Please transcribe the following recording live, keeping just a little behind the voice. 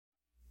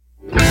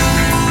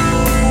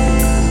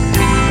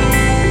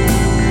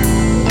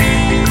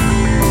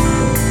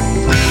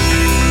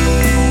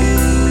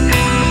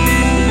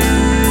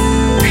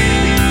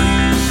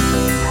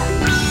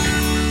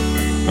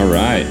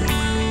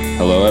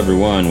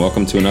everyone.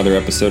 Welcome to another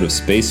episode of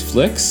Space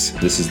Flicks.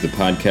 This is the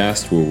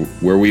podcast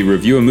where we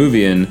review a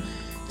movie and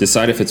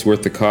decide if it's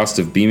worth the cost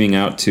of beaming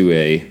out to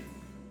a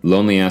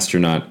lonely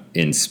astronaut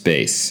in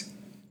space.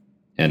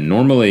 And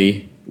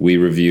normally we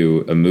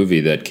review a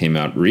movie that came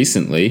out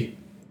recently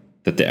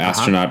that the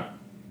astronaut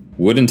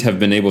wouldn't have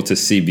been able to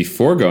see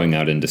before going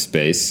out into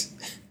space.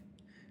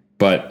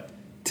 But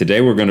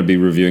today we're going to be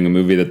reviewing a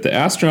movie that the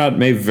astronaut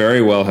may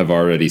very well have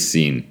already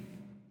seen.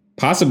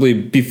 Possibly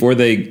before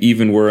they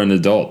even were an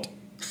adult.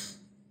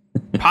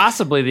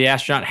 Possibly the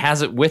astronaut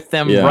has it with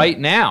them right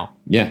now.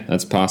 Yeah,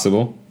 that's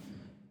possible.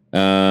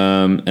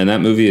 And that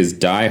movie is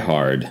Die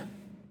Hard,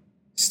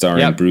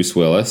 starring Bruce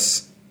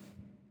Willis.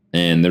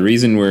 And the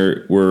reason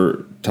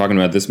we're talking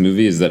about this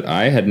movie is that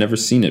I had never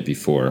seen it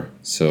before.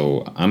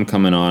 So I'm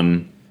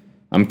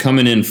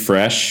coming in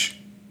fresh,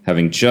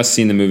 having just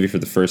seen the movie for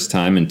the first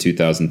time in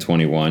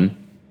 2021.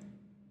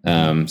 So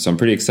I'm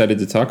pretty excited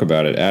to talk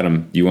about it.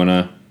 Adam, do you want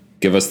to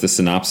give us the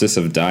synopsis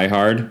of Die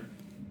Hard?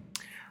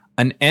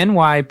 An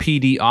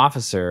NYPD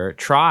officer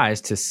tries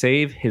to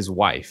save his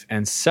wife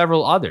and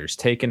several others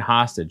taken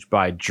hostage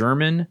by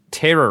German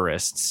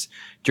terrorists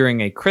during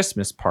a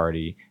Christmas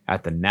party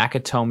at the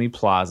Nakatomi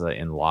Plaza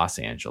in Los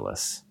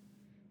Angeles.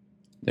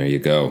 There you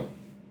go.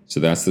 So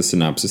that's the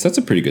synopsis. That's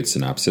a pretty good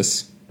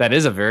synopsis. That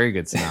is a very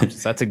good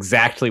synopsis. That's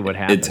exactly what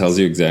happens. It tells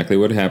you exactly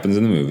what happens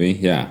in the movie.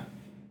 Yeah.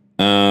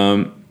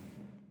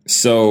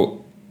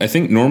 So I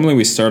think normally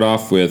we start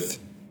off with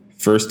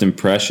first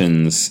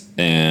impressions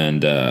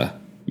and,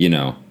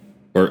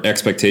 or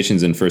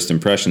expectations and first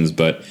impressions.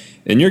 But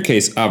in your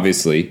case,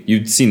 obviously,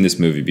 you'd seen this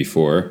movie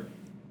before.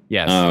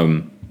 Yes.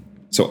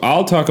 So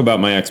I'll talk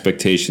about my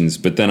expectations,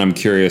 but then I'm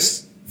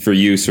curious for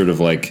you, sort of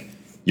like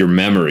your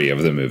memory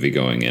of the movie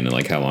going in and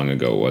like how long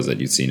ago it was that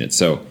you'd seen it.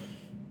 So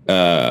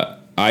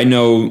I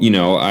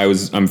know,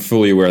 I'm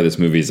fully aware this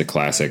movie is a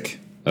classic,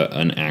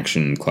 an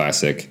action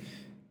classic.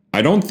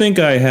 I don't think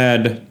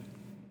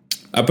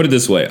I'll put it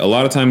this way. A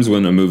lot of times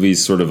when a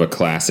movie's sort of a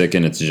classic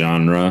in its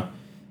genre,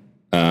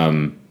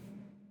 and,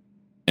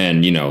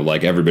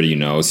 like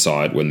everybody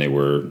saw it when they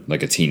were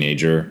like a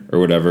teenager or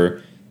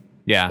whatever.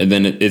 Yeah. And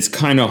then it's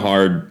kind of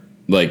hard.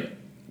 Like,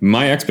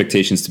 my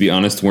expectations, to be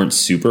honest, weren't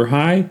super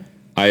high.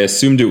 I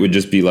assumed it would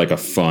just be like a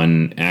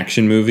fun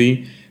action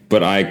movie.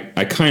 But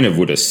I kind of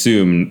would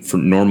assume,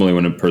 normally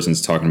when a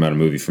person's talking about a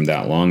movie from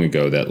that long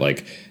ago, that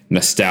like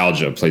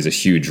nostalgia plays a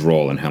huge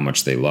role in how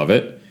much they love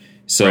it.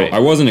 So I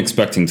wasn't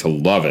expecting to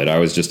love it. I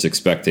was just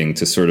expecting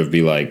to sort of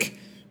be like,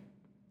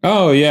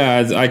 oh,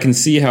 yeah, I can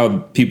see how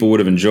people would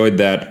have enjoyed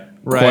that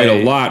quite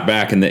a lot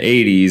back in the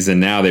 80s,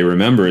 and now they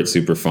remember it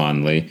super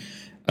fondly.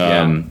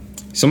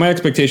 So my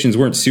expectations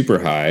weren't super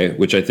high,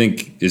 which I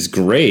think is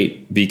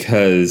great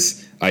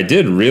because I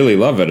did really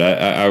love it.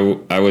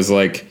 I was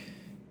like,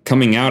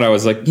 coming out, I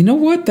was like, you know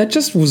what? That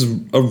just was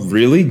a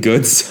really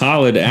good,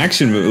 solid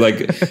action movie.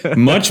 Like,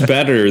 much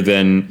better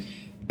than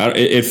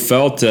it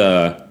felt.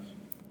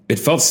 It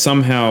felt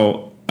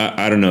somehow,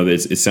 I don't know,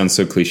 it sounds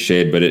so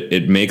cliched, but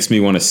it makes me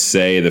want to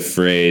say the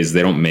phrase,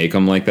 they don't make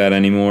them like that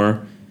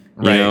anymore,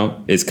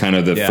 is kind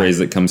of the phrase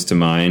that comes to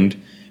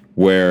mind,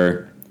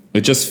 where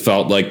it just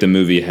felt like the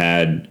movie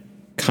had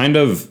kind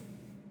of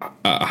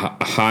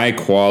a high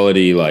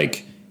quality,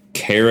 like,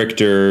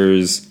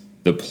 characters,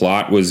 the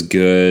plot was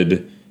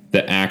good,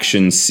 the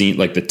action scene,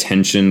 like the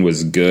tension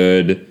was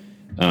good,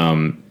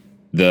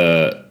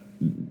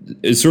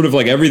 it's sort of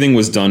like everything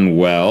was done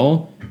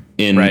well.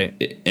 And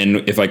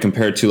if I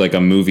compare it to like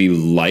a movie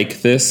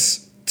like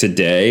this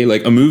today,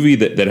 like a movie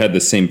that had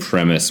the same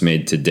premise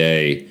made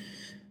today,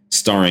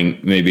 starring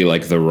maybe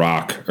like The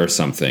Rock or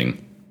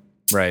something,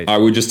 I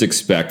would just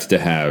expect to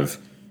have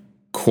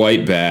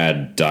quite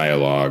bad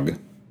dialogue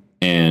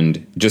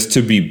and just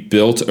to be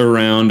built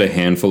around a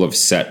handful of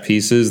set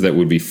pieces that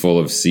would be full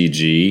of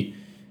CG,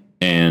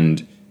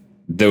 and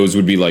those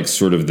would be like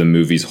sort of the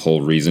movie's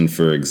whole reason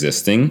for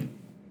existing.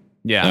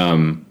 Yeah.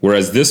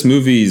 Whereas this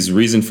movie's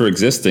reason for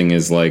existing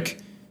is like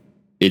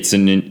it's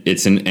an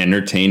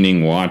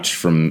entertaining watch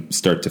from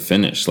start to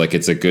finish. Like,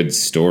 it's a good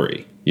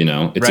story,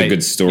 It's a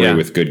good story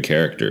with good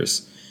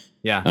characters.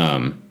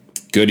 Yeah.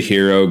 Good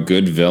hero,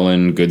 good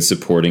villain, good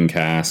supporting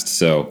cast.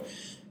 So,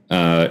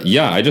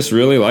 I just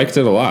really liked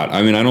it a lot.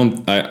 I mean,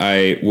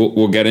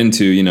 we'll get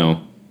into,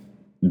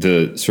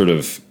 the sort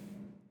of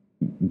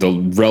the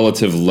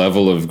relative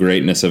level of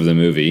greatness of the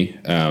movie.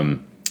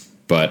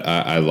 But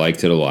I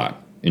liked it a lot.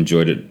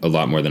 Enjoyed it a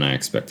lot more than I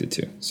expected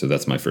to. So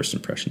that's my first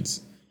impressions.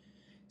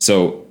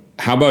 So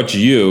how about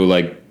you?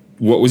 Like,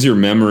 what was your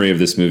memory of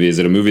this movie? Is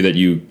it a movie that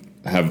you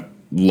have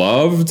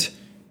loved?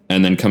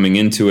 And then coming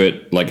into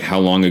it, like, how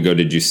long ago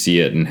did you see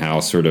it and how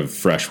sort of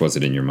fresh was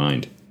it in your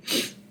mind?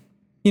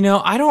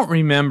 I don't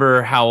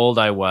remember how old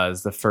I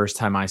was the first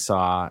time I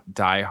saw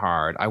Die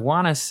Hard. I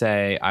want to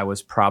say I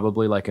was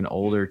probably like an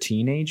older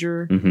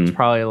teenager. Mm-hmm. It's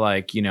probably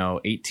like,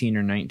 18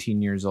 or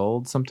 19 years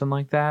old, something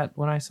like that,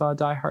 when I saw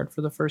Die Hard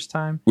for the first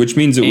time. Which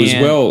means it was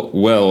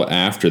well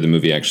after the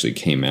movie actually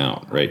came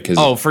out, right?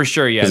 For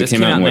sure, yeah. This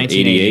came out in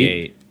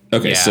 1988?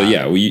 Okay,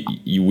 so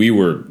we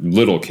were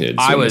little kids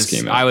when this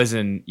came out. I was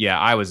in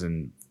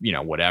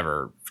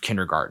whatever,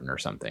 kindergarten or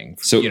something.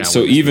 So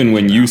even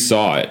when you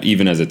saw it,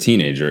 even as a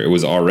teenager, it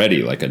was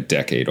already like a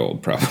decade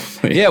old,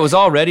 probably. Yeah, it was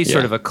already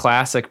sort of a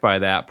classic by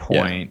that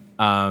point.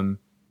 Yeah.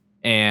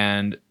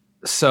 And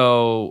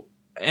so,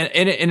 and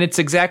it's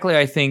exactly,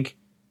 I think,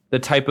 the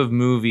type of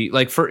movie,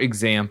 like, for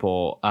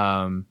example,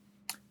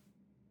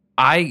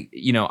 I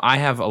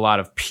have a lot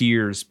of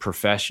peers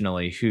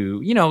professionally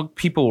who,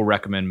 people will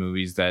recommend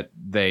movies that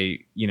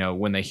they,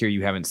 when they hear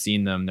you haven't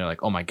seen them, they're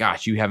like, oh my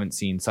gosh, you haven't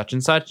seen such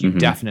and such. You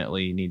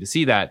definitely need to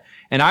see that.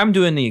 And I'm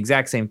doing the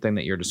exact same thing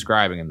that you're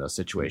describing in those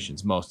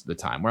situations most of the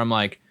time, where I'm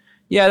like,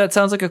 yeah, that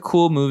sounds like a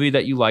cool movie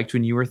that you liked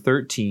when you were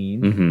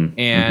 13.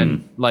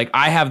 And like,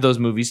 I have those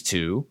movies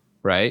too.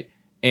 Right.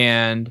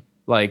 And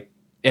like,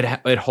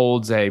 it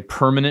holds a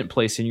permanent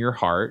place in your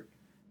heart.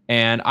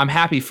 And I'm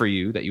happy for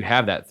you that you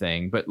have that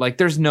thing, but like,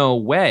 there's no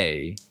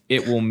way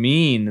it will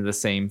mean the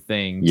same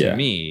thing to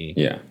me.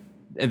 Yeah.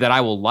 That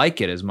I will like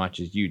it as much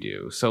as you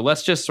do. So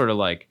let's just sort of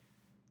like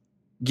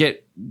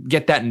get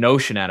that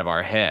notion out of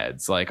our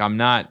heads. Like, I'm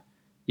not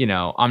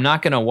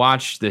going to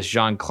watch this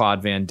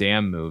Jean-Claude Van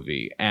Damme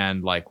movie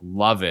and like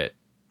love it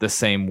the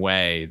same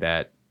way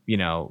that,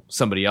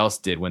 somebody else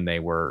did when they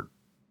were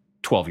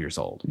 12 years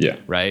old. Yeah.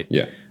 Right.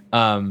 Yeah.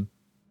 And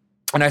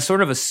I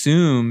sort of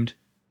assumed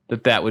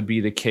that would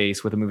be the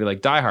case with a movie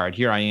like Die Hard.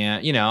 Here I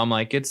am, I'm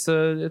like, it's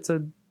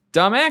a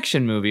dumb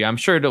action movie. I'm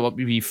sure it'll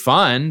be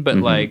fun, but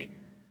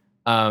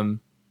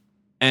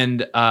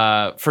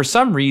for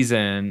some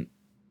reason,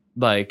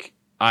 like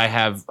I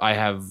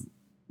have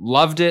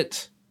loved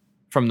it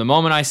from the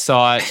moment I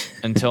saw it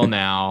until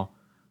now.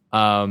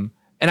 And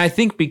I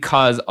think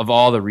because of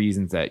all the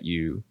reasons that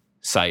you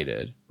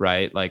cited,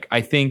 right? Like,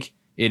 I think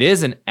it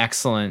is an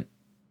excellent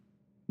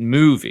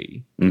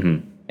movie.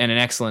 And an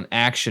excellent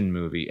action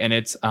movie. And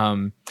it's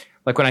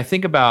like, when I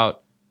think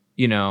about,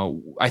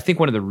 I think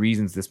one of the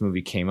reasons this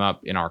movie came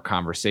up in our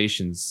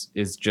conversations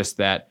is just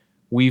that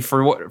we,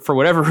 for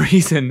whatever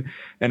reason,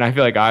 and I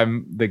feel like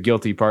I'm the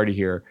guilty party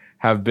here,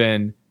 have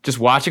been just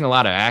watching a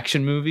lot of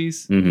action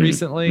movies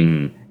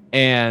recently.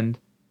 And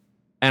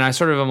I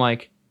sort of am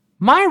like,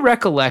 my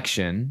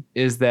recollection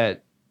is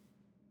that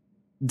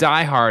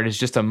Die Hard is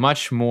just a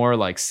much more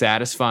like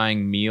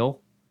satisfying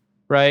meal,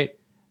 right?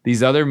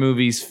 These other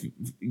movies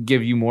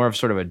give you more of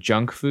sort of a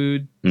junk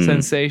food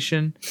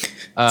sensation.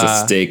 It's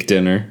a steak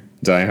dinner,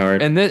 Die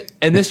Hard. And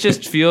this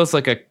just feels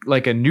like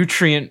a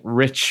nutrient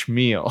rich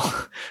meal,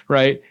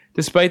 right?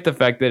 Despite the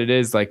fact that it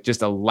is like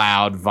just a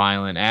loud,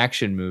 violent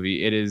action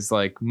movie, it is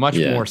like much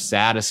more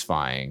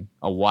satisfying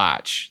a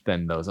watch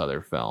than those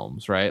other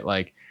films, right?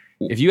 Like,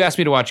 if you asked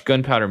me to watch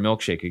Gunpowder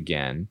Milkshake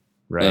again,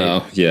 right?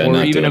 Oh, yeah, or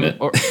not even doing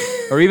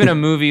it. or even a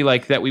movie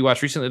like that we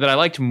watched recently that I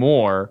liked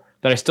more,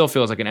 that I still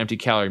feel is like an empty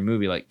calorie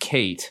movie, like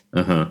Kate,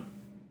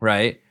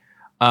 right?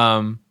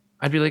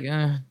 I'd be like,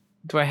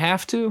 do I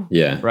have to?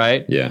 Yeah.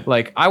 Right? Yeah.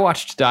 Like, I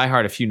watched Die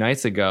Hard a few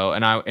nights ago,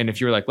 and if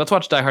you were like, let's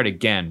watch Die Hard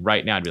again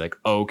right now, I'd be like,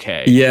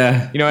 okay.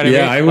 Yeah. You know what I mean?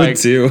 Yeah, I would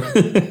too.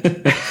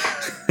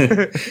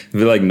 I'd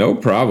be like, no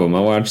problem.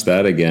 I'll watch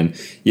that again.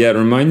 Yeah, it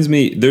reminds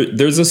me,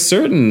 there's a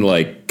certain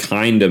like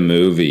kind of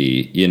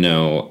movie,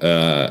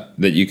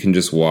 that you can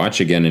just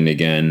watch again and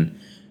again.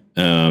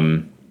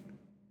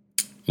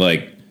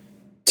 Like,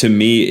 to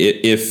me,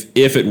 if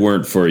it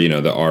weren't for,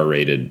 the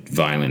R-rated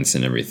violence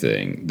and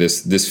everything,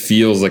 this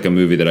feels like a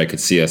movie that I could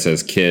see us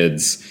as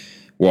kids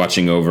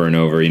watching over and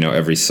over,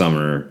 every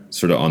summer,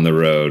 sort of on the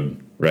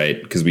road,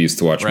 right? Because we used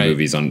to watch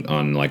movies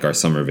on like our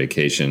summer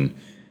vacation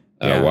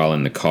while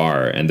in the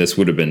car, and this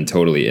would have been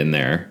totally in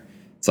there.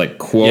 It's like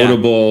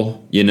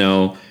quotable,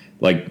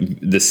 like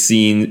the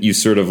scene, you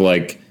sort of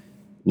like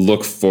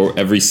look for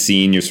every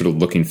scene, you're sort of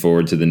looking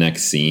forward to the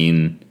next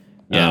scene.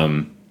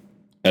 Yeah.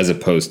 As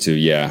opposed to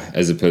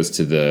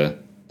the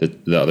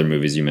other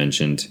movies you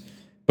mentioned.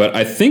 But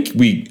I think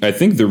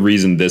the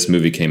reason this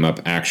movie came up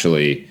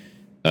actually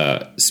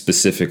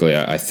specifically,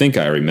 I think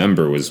I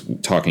remember, was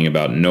talking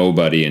about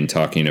Nobody and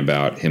talking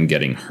about him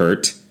getting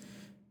hurt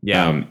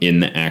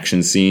in the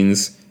action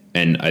scenes.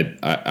 And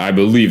I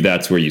believe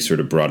that's where you sort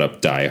of brought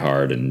up Die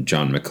Hard and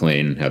John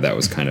McClane, how that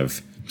was kind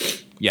of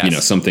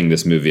something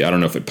this movie, I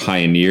don't know if it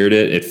pioneered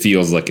it. It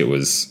feels like it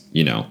was,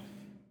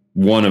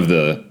 one of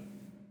the,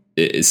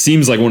 it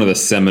seems like one of the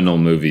seminal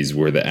movies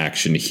where the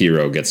action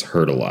hero gets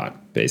hurt a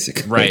lot,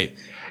 basically. Right.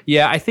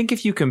 Yeah, I think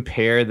if you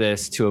compare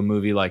this to a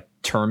movie like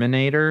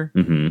Terminator,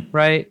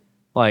 right?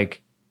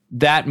 Like,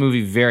 that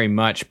movie very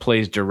much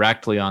plays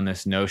directly on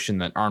this notion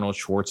that Arnold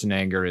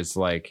Schwarzenegger is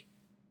like,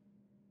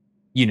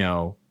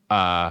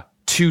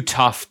 too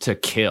tough to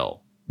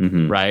kill,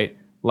 right?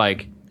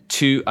 Like,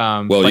 too.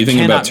 Well, you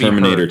think about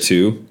Terminator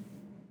 2?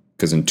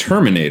 Because in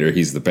Terminator,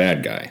 he's the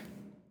bad guy.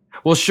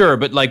 Well, sure,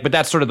 but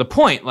that's sort of the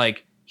point.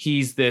 Like,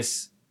 he's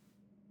this,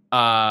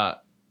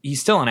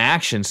 he's still an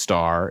action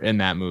star in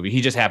that movie.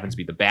 He just happens to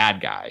be the bad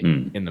guy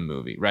in the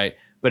movie, right?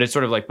 But it's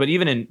sort of like, but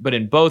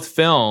in both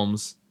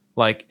films,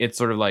 like, it's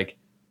sort of like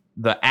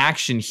the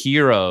action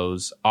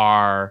heroes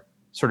are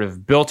sort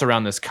of built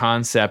around this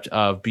concept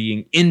of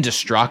being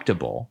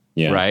indestructible,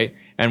 right?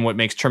 And what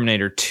makes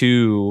Terminator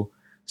 2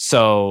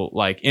 so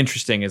like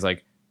interesting is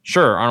like,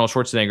 sure, Arnold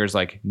Schwarzenegger is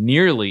like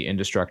nearly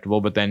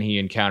indestructible, but then he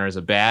encounters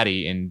a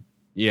baddie in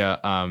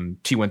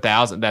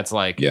T-1000 that's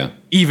like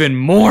even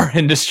more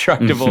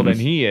indestructible than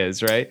he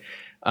is, right?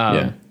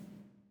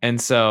 And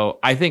so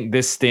I think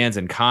this stands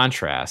in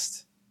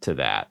contrast to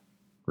that,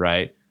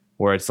 right?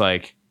 Where it's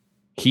like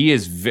he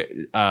is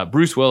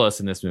Bruce Willis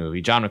in this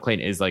movie, John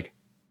McClane is like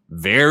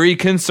very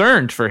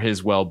concerned for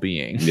his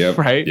well-being,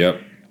 right?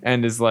 Yep.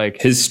 And is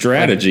like his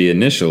strategy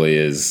initially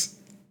is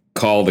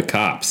call the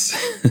cops.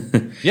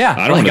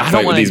 I don't want to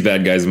fight with these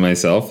bad guys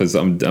myself, as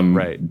I'm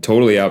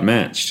totally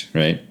outmatched,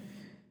 right?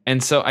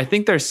 And so I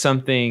think there's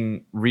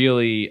something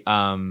really,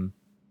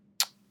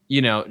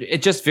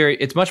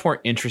 it's much more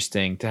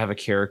interesting to have a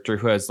character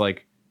who has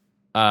like,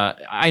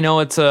 I know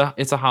it's a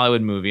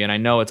Hollywood movie, and I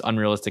know it's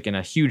unrealistic in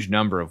a huge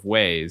number of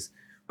ways,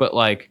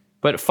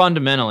 but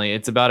fundamentally,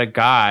 it's about a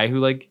guy who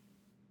like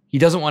he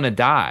doesn't want to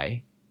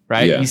die,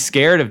 right? Yeah. He's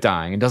scared of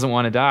dying and doesn't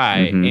want to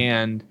die,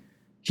 and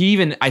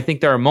I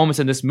think there are moments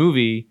in this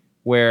movie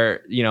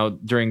where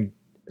during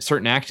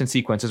certain action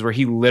sequences where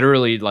he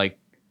literally like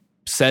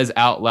says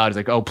out loud, he's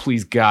like, "Oh,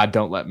 please God,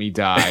 don't let me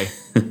die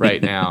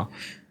right now,"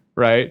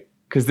 right?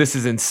 Because this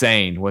is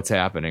insane what's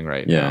happening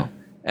right now.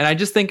 And I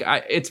just think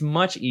it's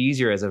much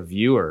easier as a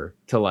viewer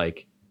to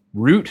like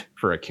root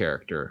for a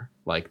character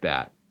like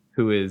that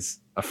who is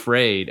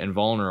afraid and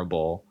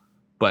vulnerable,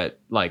 but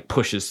like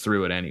pushes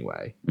through it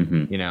anyway,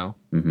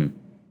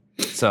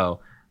 So,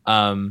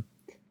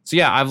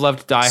 yeah, I've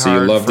loved Die Hard. So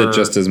you loved it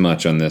just as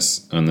much on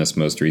this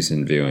most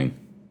recent viewing.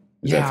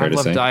 Is that fair to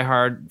say? I've loved Die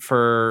Hard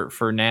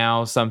for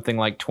now something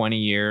like 20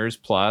 years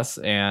plus,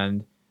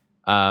 and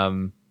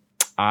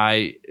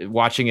I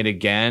watching it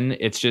again,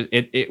 it's just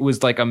it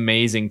was like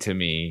amazing to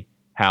me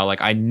how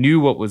like I knew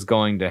what was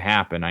going to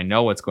happen. I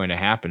know what's going to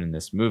happen in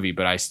this movie,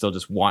 but I still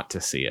just want to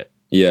see it.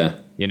 Yeah.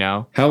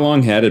 How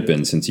long had it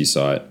been since you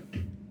saw it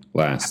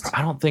last?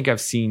 I don't think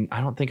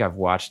I've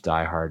watched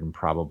Die Hard in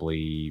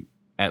probably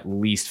at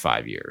least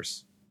 5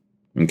 years.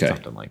 Okay.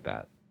 Something like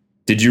that.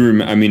 Did you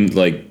remember? I mean,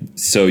 like,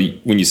 so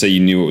when you say you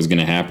knew what was going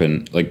to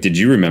happen, like, did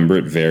you remember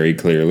it very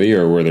clearly,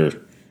 or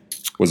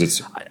was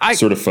it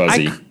sort of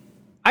fuzzy?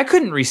 I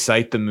couldn't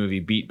recite the movie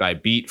beat by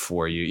beat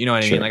for you. You know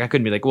what I mean? Like, I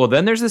couldn't be like, well,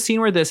 then there's the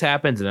scene where this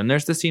happens, and then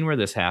there's the scene where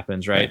this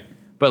happens, right?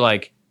 But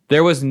like,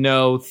 there was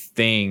no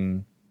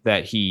thing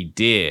that he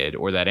did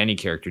or that any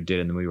character did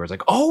in the movie where it's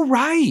like, oh,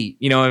 right.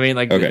 You know what I mean?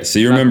 Like, okay, so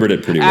you remembered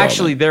it pretty well.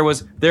 Actually, there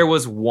was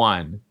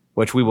one,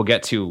 which we will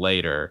get to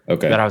later,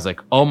 that I was like,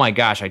 oh my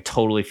gosh, I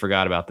totally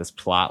forgot about this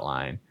plot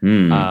line.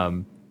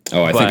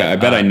 I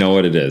bet I know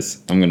what it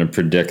is. I'm going to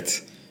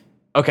predict.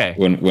 Okay.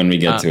 When we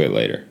get to it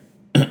later.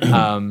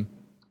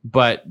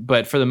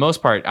 But for the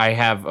most part, I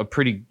have a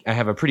pretty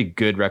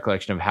good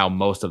recollection of how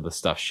most of the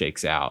stuff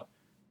shakes out.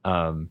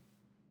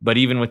 But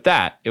even with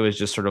that, it was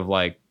just sort of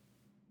like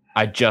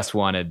I just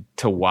wanted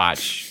to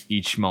watch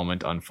each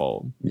moment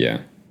unfold.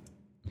 Yeah.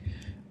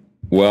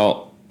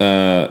 Well,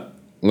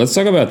 let's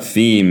talk about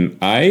theme.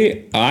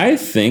 I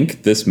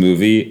think this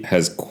movie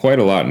has quite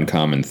a lot in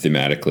common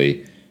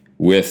thematically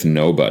with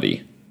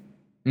Nobody.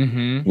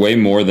 Mm-hmm. Way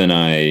more than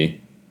I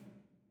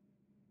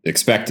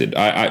expected.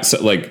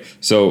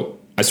 So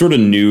I sort of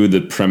knew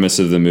the premise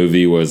of the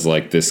movie was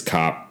like this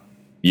cop,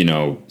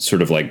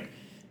 sort of like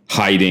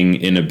hiding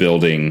in a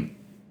building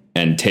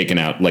and taking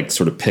out, like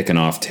sort of picking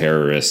off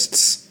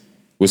terrorists,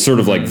 was sort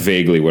of like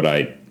vaguely what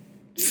I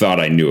thought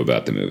I knew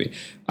about the movie.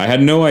 I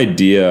had no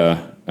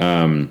idea.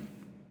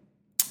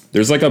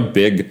 There's like a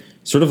big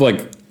sort of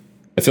like,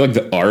 I feel like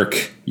the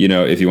arc,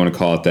 if you want to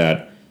call it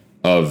that,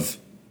 of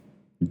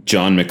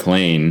John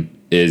McClane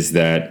is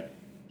that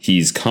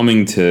he's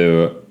coming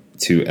to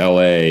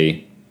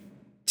LA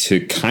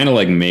to kind of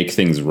like make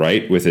things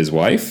right with his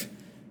wife,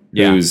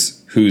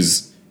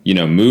 who's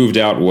moved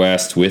out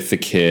west with the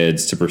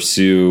kids to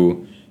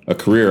pursue a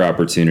career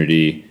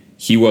opportunity.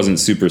 He wasn't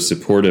super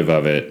supportive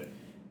of it.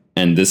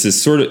 And this is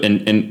sort of,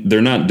 and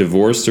they're not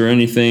divorced or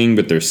anything,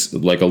 but they're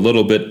like a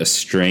little bit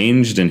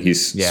estranged, and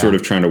he's sort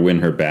of trying to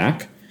win her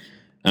back.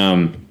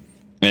 And,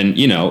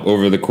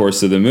 over the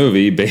course of the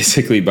movie,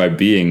 basically by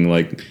being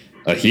like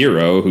a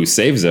hero who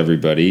saves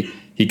everybody,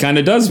 he kind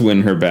of does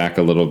win her back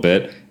a little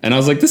bit. And I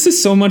was like, this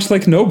is so much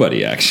like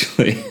Nobody,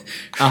 actually.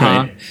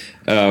 Right?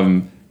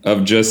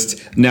 Of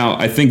just, now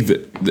I think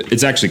that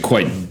it's actually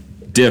quite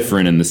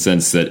different in the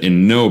sense that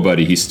in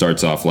Nobody, he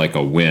starts off like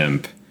a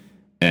wimp.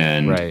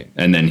 And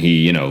then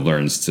he,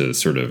 learns to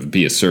sort of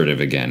be assertive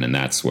again. And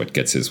that's what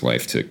gets his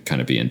wife to kind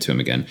of be into him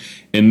again.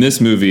 In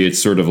this movie,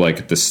 it's sort of like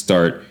at the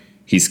start,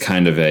 he's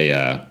kind of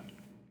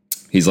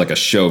he's like a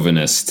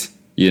chauvinist,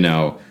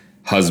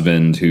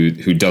 husband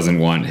who doesn't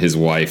want his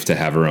wife to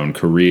have her own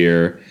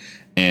career.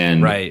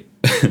 And,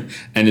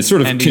 and it's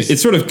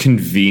sort of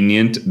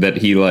convenient that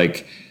he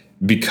like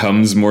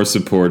becomes more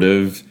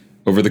supportive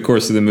over the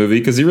course of the movie,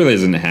 because he really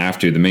doesn't have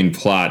to. The main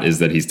plot is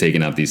that he's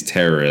taken out these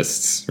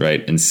terrorists,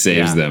 right, and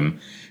saves them,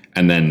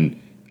 and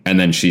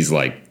then she's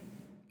like,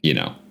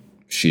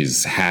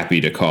 she's happy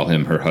to call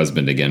him her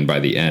husband again by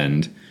the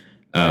end,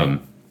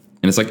 and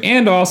it's like,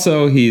 and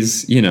also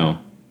he's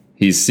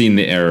he's seen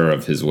the error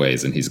of his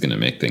ways and he's going to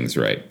make things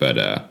right.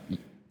 But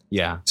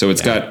yeah. So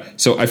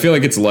so I feel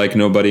like it's like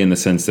Nobody in the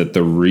sense that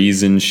the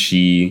reason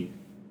she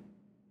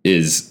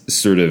is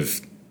sort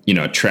of,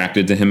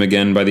 attracted to him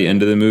again by the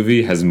end of the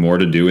movie has more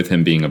to do with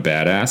him being a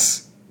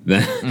badass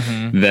than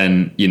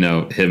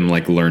him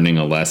like learning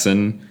a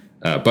lesson.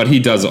 But he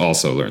does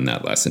also learn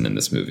that lesson in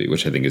this movie,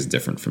 which I think is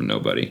different from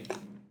Nobody.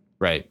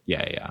 Right.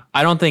 Yeah.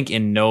 I don't think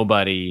in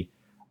Nobody,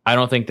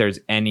 there's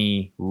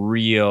any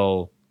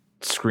real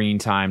screen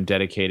time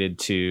dedicated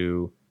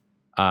to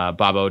Bob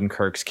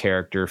Odenkirk's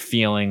character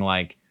feeling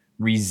like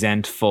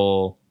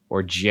resentful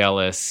or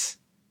jealous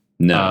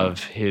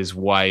of his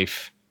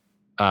wife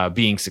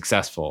being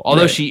successful.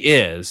 Although she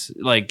is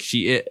like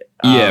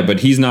but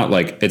he's not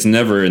like, it's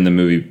never in the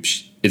movie.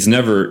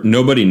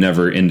 Nobody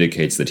never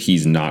indicates that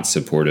he's not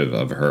supportive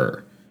of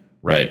her.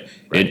 Right.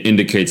 It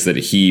indicates that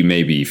he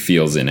maybe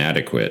feels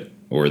inadequate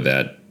or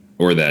that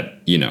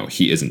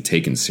he isn't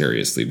taken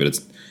seriously, but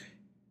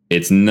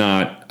it's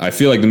not, I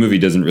feel like the movie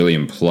doesn't really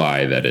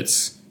imply that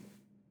it's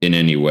in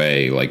any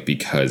way like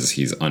because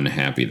he's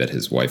unhappy that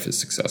his wife is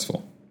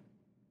successful.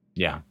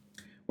 Yeah.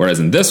 Whereas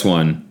in this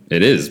one,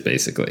 it is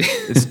basically.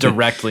 It's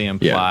directly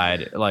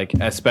implied, like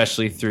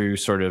especially through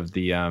sort of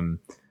the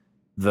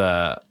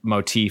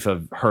motif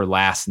of her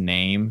last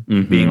name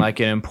being like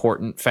an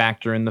important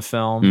factor in the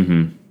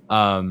film.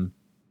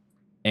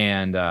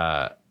 And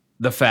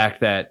the fact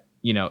that,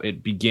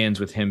 it begins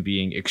with him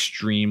being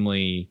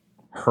extremely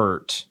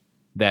hurt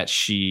that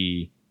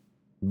she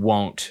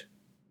won't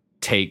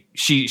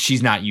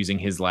she's not using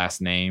his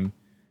last name.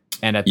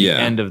 And at the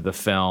end of the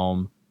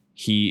film,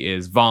 he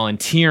is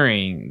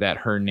volunteering that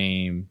her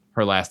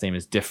last name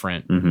is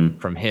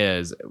different from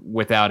his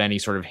without any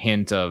sort of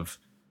hint of,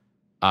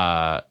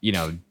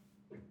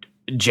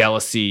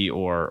 jealousy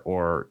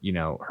or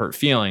hurt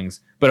feelings.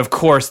 But of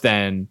course,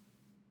 then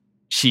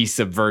she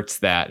subverts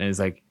that and is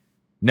like,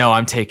 no,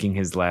 I'm taking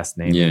his last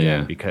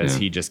name because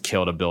he just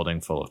killed a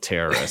building full of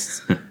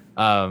terrorists.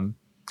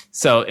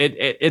 So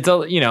it's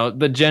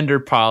the gender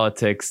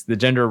politics, the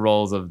gender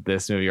roles of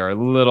this movie are a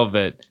little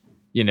bit,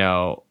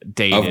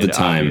 dated of the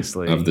time.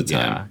 Obviously. Of the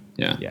time.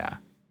 Yeah.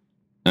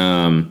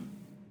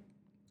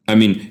 I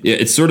mean,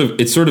 it's sort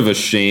of a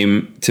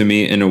shame to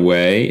me in a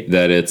way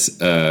that it's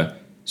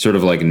sort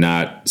of like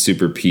not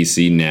super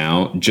PC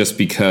now, just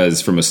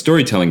because from a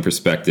storytelling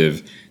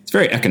perspective, it's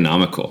very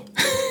economical.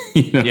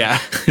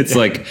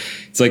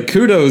 It's like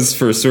kudos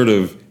for sort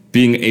of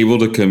being able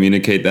to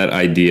communicate that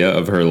idea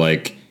of her,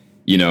 like,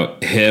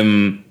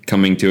 him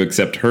coming to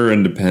accept her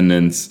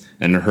independence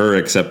and her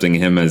accepting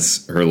him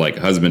as her like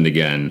husband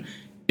again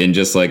in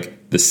just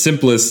like the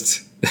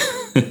simplest,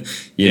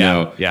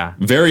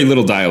 very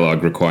little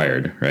dialogue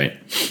required. Right.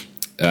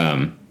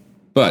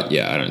 But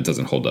yeah, it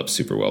doesn't hold up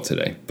super well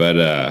today,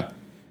 but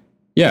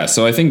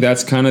so I think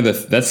that's kind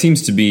of that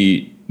seems to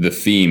be the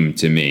theme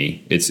to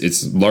me.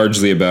 It's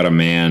largely about a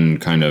man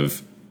kind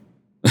of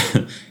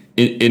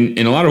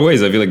in a lot of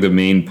ways. I feel like the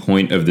main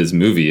point of this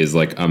movie is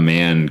like a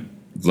man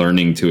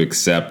learning to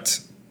accept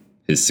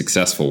his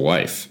successful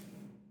wife.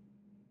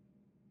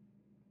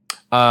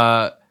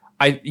 I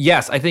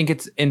think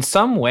it's in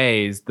some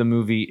ways the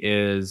movie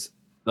is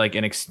like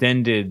an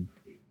extended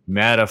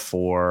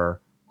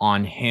metaphor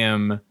on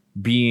him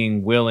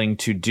being willing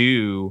to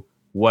do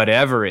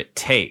whatever it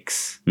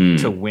takes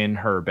to win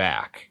her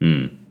back.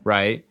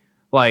 Right?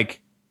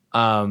 Like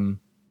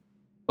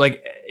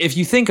if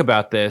you think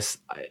about this,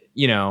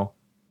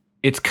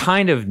 it's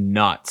kind of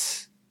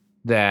nuts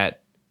that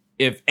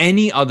if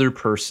any other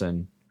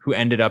person who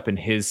ended up in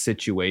his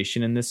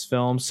situation in this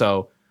film,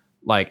 so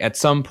like at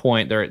some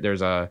point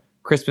there's a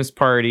Christmas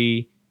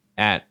party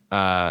at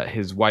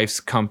his wife's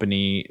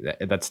company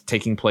that's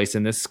taking place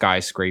in this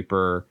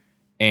skyscraper,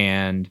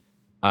 and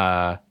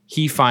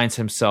he finds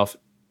himself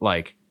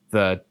like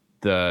the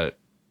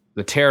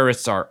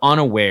terrorists are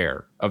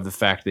unaware of the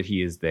fact that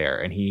he is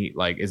there, and he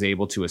like is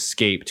able to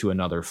escape to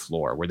another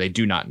floor where they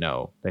do not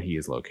know that he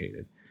is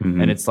located.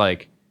 And it's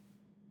like,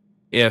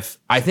 if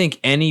I think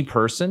any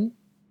person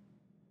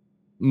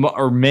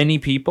or many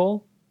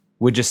people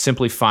would just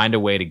simply find a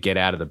way to get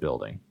out of the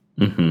building.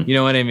 You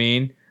know what I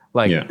mean?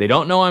 Like they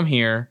don't know I'm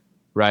here,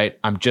 right?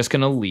 I'm just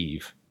going to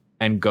leave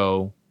and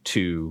go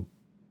to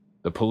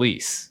the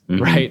police,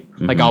 right?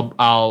 Like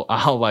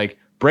I'll like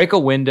break a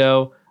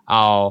window.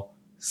 I'll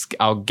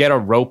get a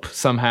rope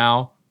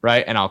somehow,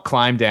 right? And I'll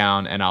climb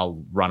down and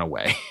I'll run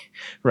away,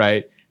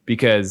 right?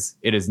 Because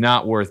it is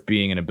not worth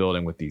being in a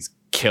building with these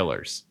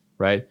killers,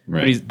 right?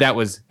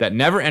 But that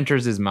never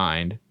enters his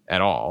mind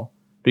at all,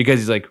 because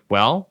he's like,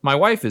 well, my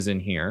wife is in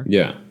here,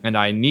 and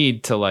I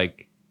need to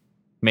like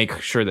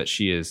make sure that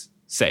she is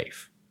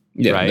safe,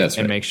 right? That's right.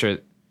 And make sure.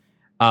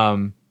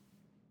 And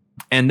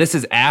this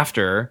is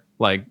after,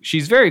 like,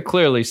 she's very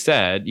clearly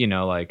said,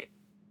 like,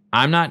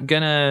 I'm not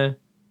gonna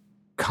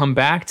come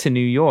back to New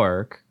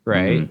York,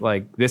 right?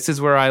 Like, this is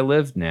where I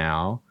live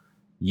now.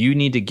 You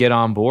need to get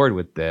on board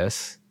with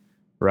this,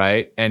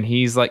 right? And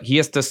he's like, he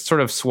has to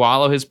sort of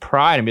swallow his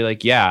pride and be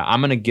like, yeah,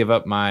 I'm gonna give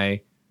up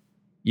my,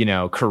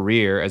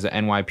 career as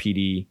an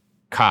NYPD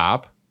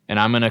cop and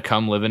I'm going to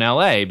come live in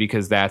LA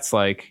because that's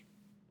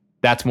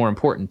more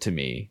important to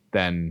me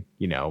than,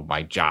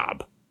 my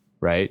job.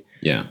 Right.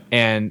 Yeah.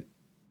 And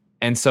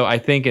so I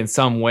think in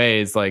some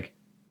ways, like,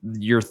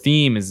 your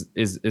theme is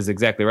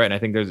exactly right. And I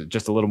think there's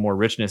just a little more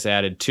richness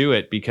added to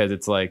it, because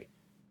it's like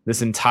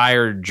this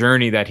entire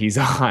journey that he's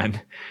on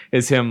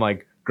is him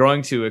like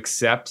growing to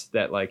accept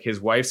that like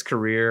his wife's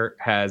career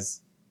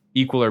has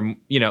equal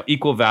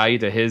value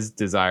to his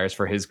desires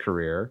for his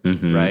career.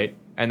 Mm-hmm. Right.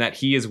 And that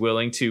he is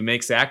willing to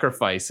make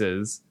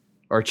sacrifices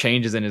or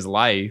changes in his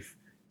life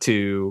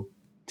to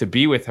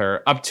be with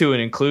her, up to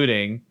and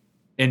including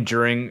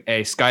enduring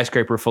a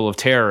skyscraper full of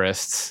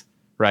terrorists,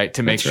 right,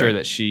 to make sure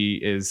that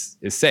she is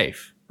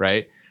safe,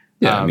 right?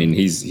 Yeah, I mean,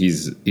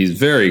 he's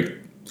very,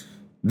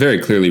 very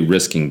clearly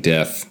risking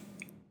death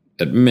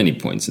at many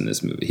points in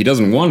this movie. He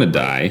doesn't want to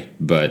die,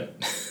 but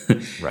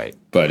right.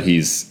 But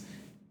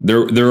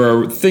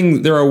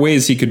there are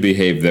ways he could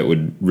behave that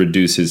would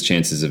reduce his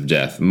chances of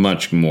death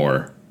much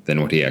more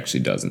than what he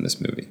actually does in this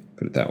movie.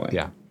 Put it that way.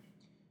 Yeah.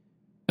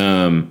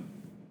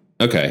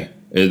 Okay.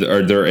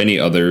 Are there any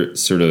other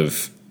sort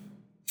of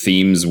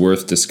themes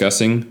worth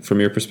discussing from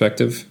your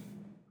perspective?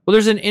 Well,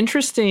 there's an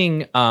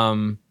interesting,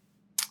 I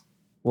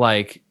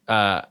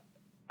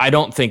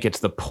don't think it's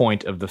the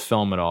point of the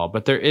film at all,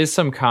 but there is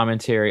some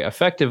commentary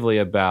effectively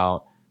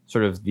about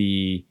sort of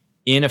the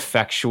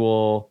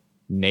ineffectual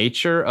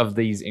nature of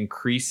these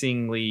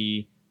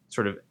increasingly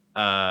sort of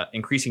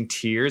increasing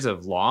tiers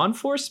of law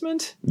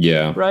enforcement.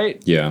 Yeah.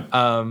 Right? Yeah.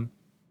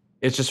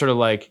 It's just sort of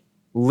like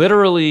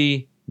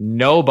literally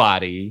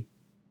nobody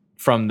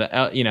from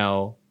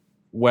the,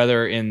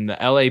 whether in the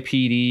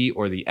LAPD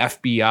or the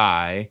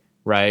FBI,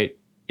 right,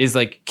 is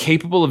like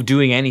capable of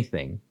doing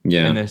anything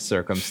in this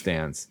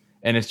circumstance.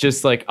 And it's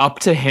just like up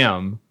to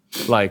him,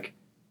 like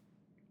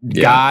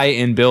guy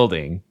in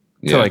building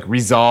to like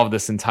resolve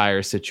this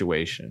entire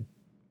situation.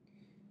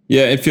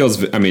 Yeah, this feels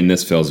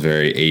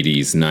very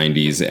 80s,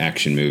 90s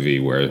action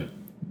movie where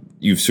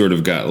you've sort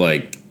of got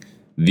like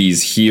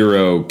these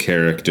hero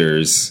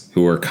characters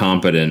who are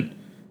competent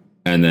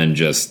and then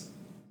just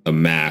a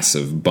mass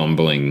of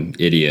bumbling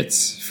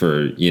idiots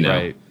for,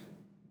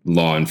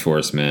 law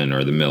enforcement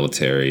or the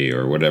military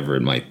or whatever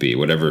it might be,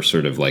 whatever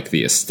sort of like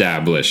the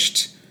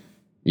established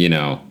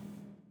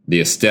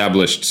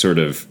sort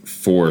of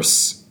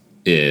force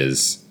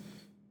is.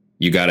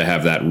 You got to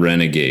have that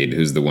renegade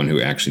who's the one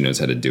who actually knows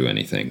how to do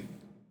anything.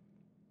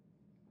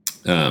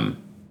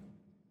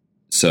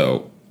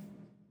 So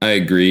I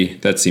agree.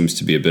 That seems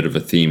to be a bit of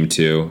a theme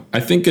too. I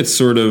think it's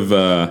sort of,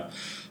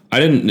 I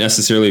didn't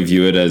necessarily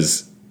view it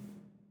as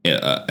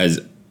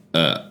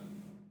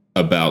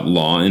about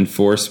law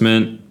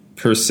enforcement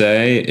per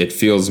se. It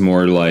feels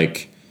more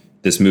like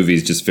this movie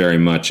is just very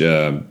much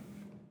a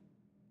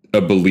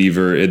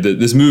believer.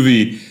 This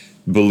movie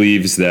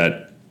believes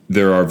that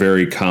there are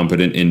very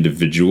competent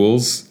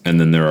individuals, and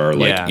then there are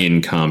like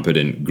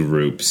incompetent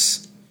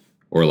groups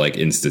or like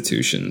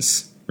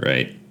institutions,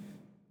 right?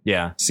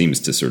 Yeah. Seems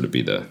to sort of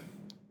be the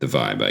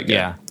vibe, I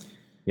guess.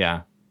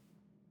 Yeah.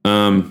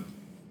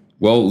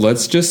 Well,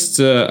 let's just,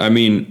 I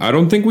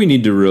don't think we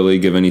need to really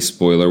give any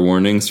spoiler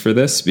warnings for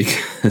this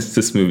because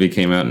this movie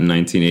came out in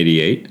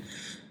 1988.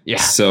 Yeah.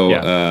 So,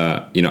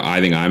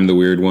 I think I'm the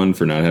weird one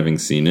for not having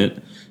seen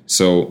it.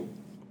 So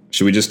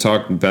should we just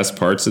talk best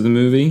parts of the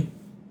movie?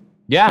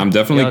 Yeah. I'm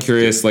definitely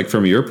curious, like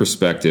from your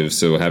perspective.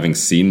 So having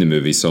seen the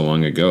movie so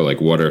long ago,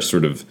 like what are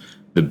sort of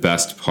the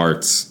best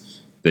parts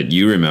that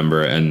you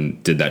remember?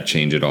 And did that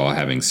change at all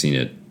having seen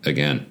it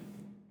again?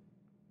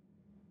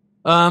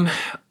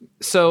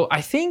 So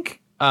I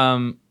think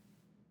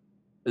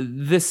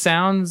this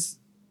sounds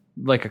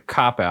like a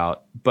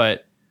cop-out,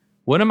 but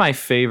one of my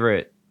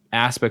favorite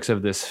aspects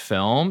of this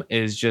film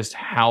is just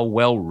how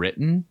well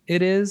written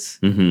it is,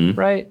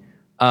 right?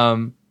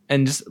 And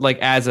just like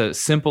as a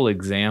simple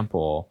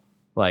example,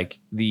 like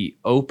the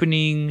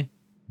opening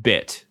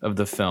bit of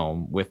the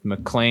film with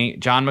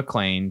John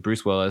McClane,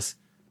 Bruce Willis,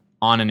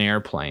 on an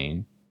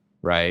airplane,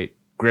 right,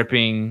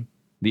 gripping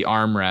the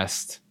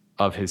armrest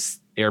of his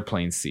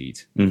airplane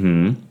seat.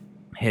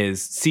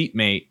 His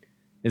seatmate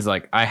is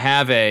like, I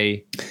have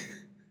a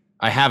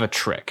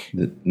trick.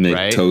 Make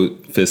right?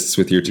 Fists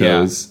with your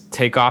toes. Yeah.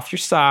 Take off your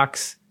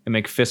socks and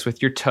make fists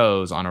with your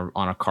toes on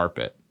a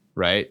carpet,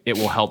 right? It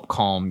will help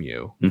calm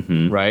you,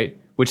 right?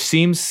 Which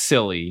seems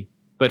silly,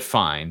 but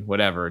fine,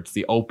 whatever. It's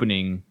the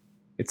opening.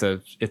 It's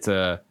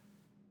a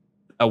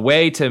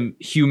way to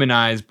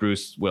humanize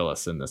Bruce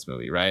Willis in this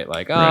movie, right?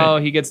 Like,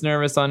 he gets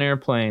nervous on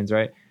airplanes,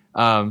 right?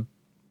 And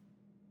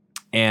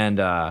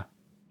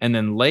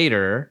then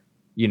later,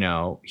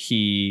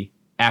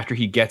 after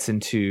he gets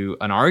into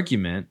an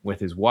argument with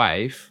his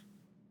wife,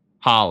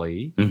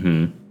 Holly,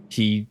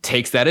 he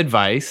takes that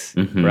advice,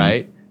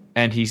 right?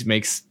 And he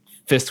makes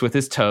fists with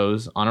his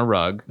toes on a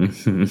rug.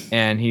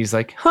 And he's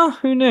like,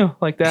 who knew?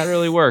 Like, that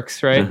really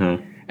works,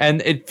 right?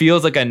 And it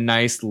feels like a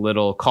nice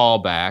little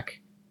callback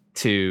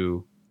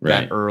to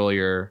that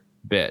earlier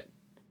bit.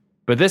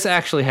 But this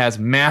actually has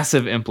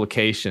massive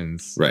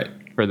implications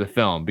for the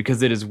film,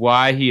 because it is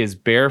why he is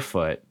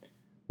barefoot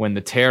when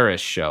the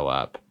terrorists show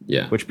up.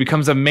 Yeah. Which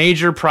becomes a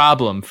major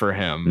problem for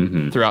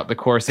him throughout the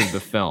course of the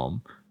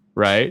film,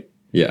 right?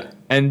 Yeah.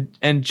 And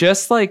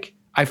just like,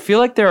 I feel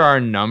like there are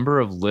a number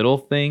of little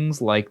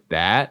things like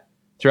that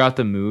throughout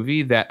the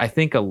movie that I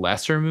think a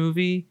lesser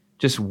movie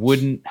just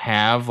wouldn't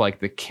have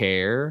like the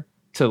care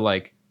to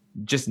like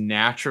just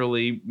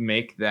naturally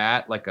make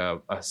that like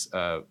a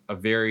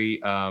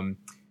very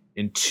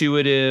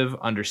intuitive,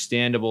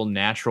 understandable,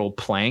 natural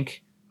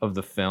plank of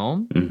the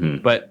film.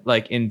 But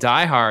like in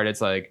Die Hard, it's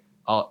like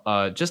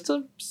just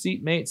a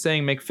seatmate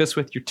saying "make fists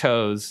with your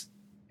toes"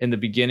 in the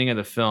beginning of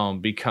the film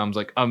becomes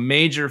like a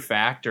major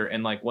factor,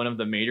 and like one of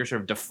the major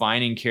sort of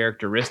defining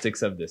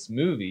characteristics of this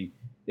movie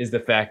is the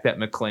fact that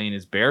McClane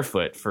is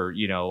barefoot for,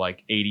 you know,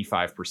 like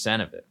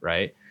 85% of it,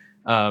 right?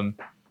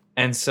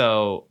 And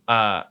so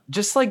I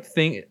just like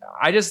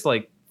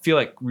feel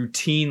like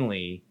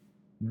routinely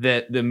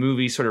that the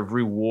movie sort of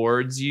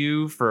rewards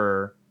you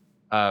for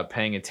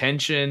paying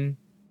attention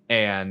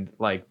and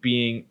like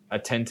being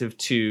attentive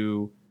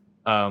to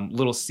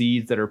little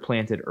seeds that are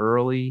planted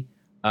early.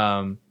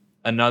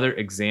 Another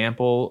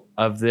example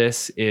of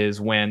this is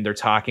when they're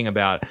talking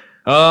about,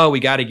 oh, we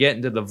got to get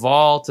into the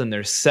vault and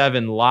there's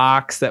 7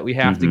 locks that we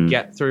have to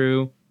get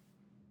through.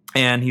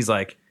 And he's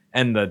like,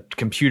 and the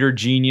computer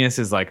genius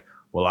is like,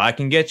 well, I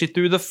can get you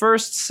through the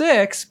first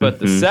 6, but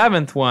the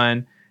 7th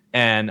one.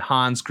 And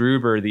Hans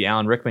Gruber, the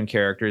Alan Rickman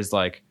character, is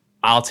like,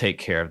 I'll take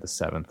care of the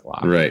 7th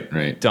lock.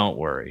 Right. Don't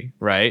worry.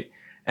 Right.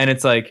 And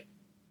it's like,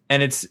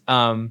 and it's,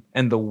 and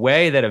the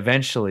way that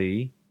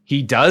eventually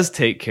he does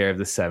take care of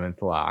the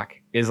 7th lock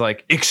is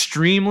like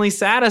extremely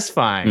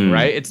satisfying.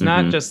 Right. It's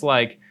not just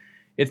like,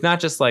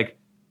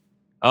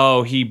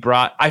 oh,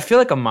 I feel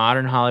like a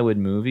modern Hollywood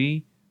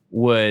movie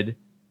would,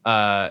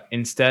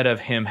 instead of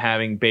him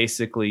having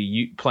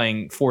basically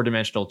playing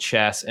 4-dimensional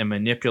chess and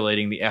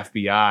manipulating the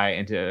FBI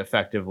into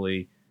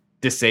effectively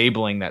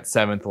disabling that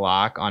 7th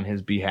lock on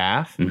his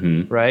behalf,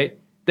 right?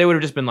 They would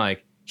have just been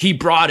like, he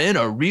brought in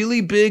a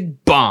really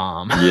big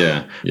bomb.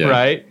 Yeah.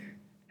 Right?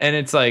 And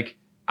it's like,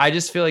 I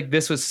just feel like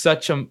this was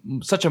such a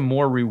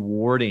more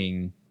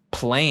rewarding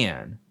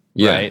plan.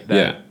 Right?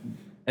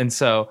 And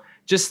so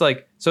just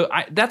like,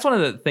 that's one of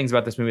the things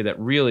about this movie that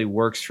really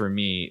works for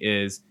me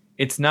is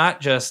it's not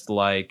just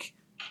like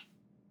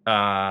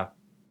a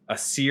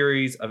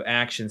series of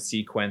action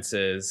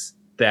sequences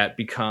that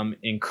become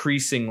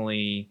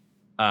increasingly,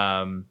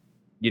 bigger,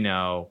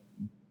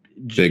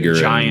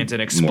 giant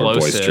and explosive, more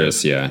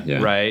boisterous.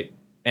 Yeah. Right.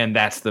 And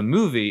that's the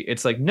movie.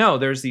 It's like, no,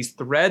 there's these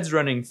threads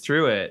running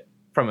through it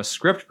from a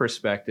script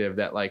perspective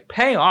that like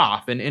pay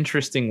off in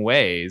interesting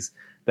ways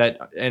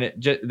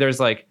there's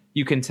like,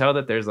 you can tell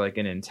that there's like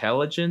an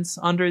intelligence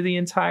under the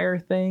entire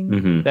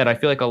thing that I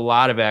feel like a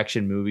lot of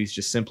action movies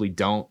just simply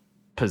don't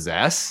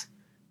possess.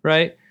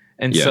 Right.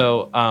 And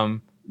so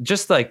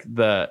just like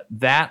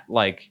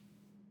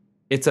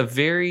it's a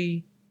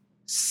very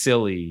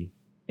silly,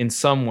 in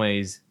some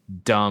ways,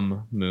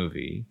 dumb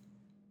movie,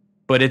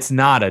 but it's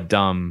not a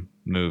dumb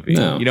movie.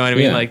 No, you know what I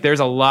mean? Yeah. Like there's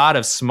a lot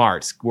of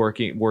smarts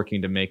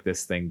working to make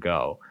this thing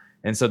go.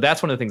 And so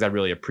that's one of the things I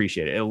really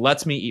appreciate. It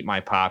lets me eat my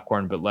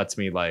popcorn, but lets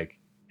me like,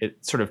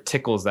 it sort of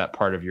tickles that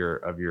part of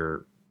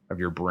your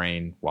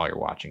brain while you're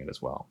watching it as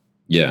well.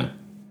 Yeah,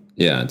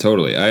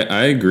 totally.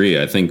 I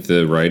agree. I think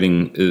the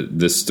writing,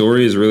 the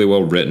story is really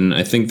well written.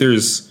 I think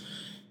there's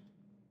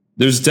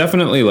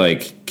definitely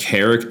like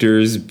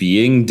characters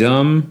being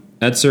dumb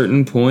at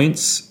certain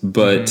points,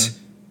 but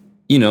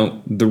you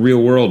know, the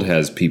real world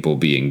has people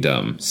being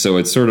dumb. So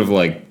it's sort of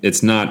like,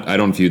 it's not, I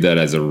don't view that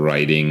as a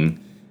writing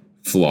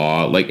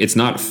flaw. Like it's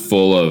not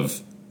full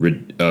of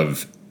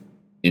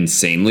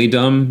insanely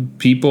dumb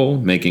people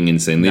making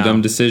insanely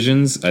dumb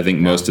decisions. I think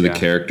most of the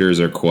characters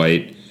are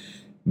quite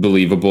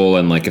believable,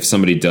 and like if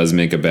somebody does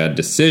make a bad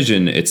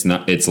decision, it's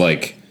not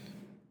like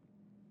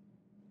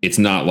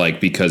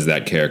because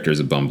that character is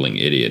a bumbling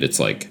idiot. It's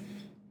like,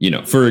 you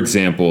know, for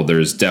example,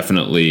 there's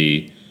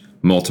definitely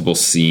multiple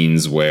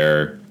scenes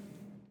where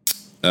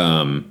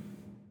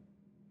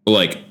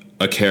like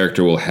a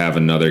character will have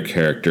another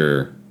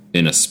character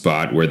in a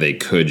spot where they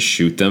could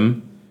shoot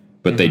them,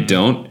 but they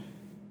don't.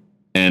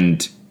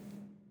 And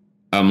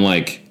I'm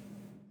like,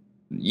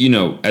 you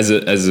know, as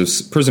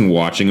a person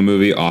watching a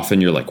movie,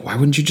 often you're like, why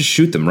wouldn't you just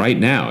shoot them right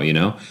now? You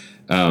know?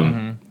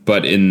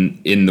 But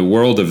in the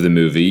world of the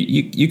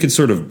movie, you could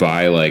sort of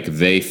buy like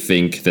they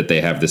think that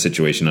they have the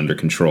situation under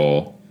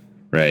control.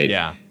 Right.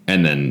 Yeah.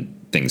 And then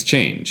things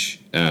change.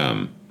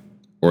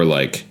 Or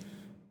like,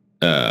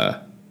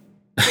 or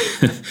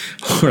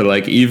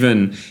like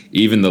even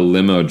the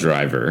limo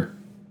driver,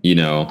 you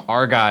know,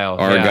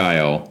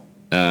 Argyle.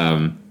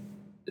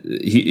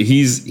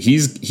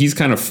 He's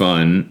kind of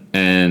fun,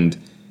 and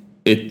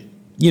it,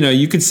 you know,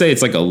 you could say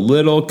it's like a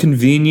little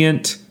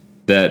convenient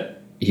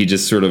that he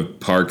just sort of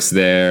parks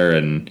there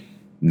and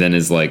then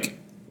is like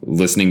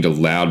listening to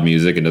loud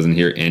music and doesn't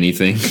hear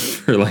anything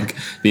for like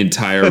the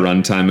entire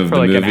runtime of the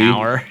like movie. An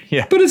hour.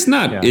 Yeah. But it's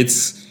not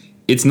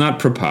it's not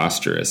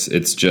preposterous.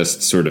 It's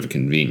just sort of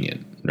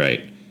convenient,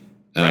 right?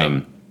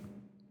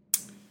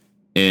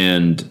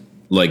 And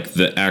like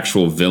the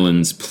actual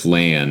villain's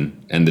plan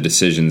and the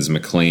decisions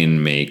McClane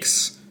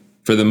makes,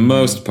 for the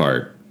most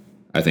part,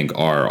 I think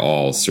are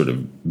all sort of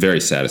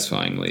very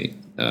satisfyingly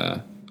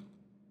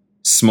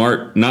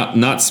smart.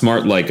 Not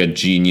smart like a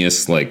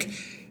genius, like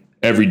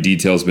every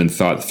detail's been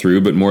thought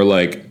through, but more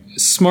like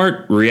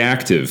smart,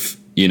 reactive.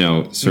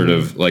 Sort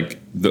of like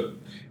the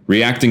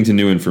reacting to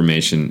new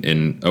information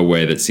in a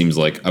way that seems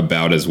like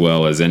about as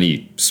well as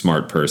any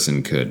smart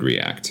person could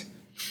react.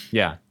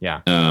 Yeah.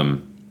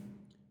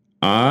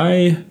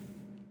 I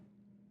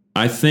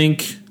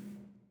think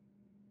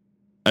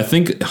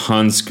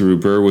Hans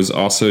Gruber was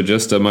also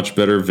just a much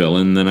better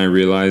villain than I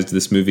realized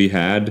this movie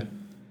had.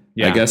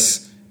 Yeah. I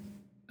guess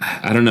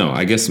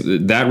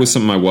that was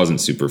something I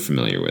wasn't super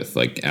familiar with.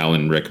 Like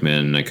Alan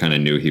Rickman, I kind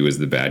of knew he was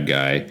the bad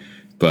guy,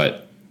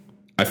 but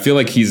I feel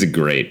like he's a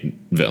great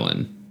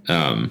villain.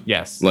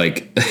 Yes.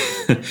 Like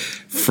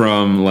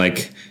from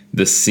like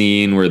the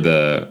scene where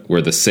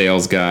the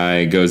sales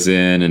guy goes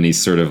in and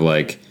he's sort of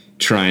like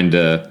trying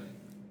to,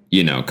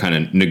 kind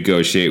of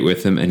negotiate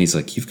with him. And he's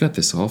like, you've got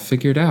this all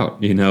figured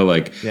out,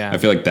 I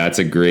feel like that's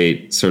a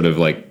great sort of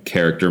like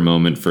character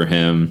moment for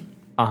him.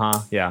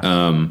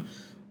 Yeah.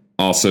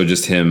 Also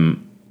just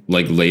him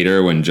like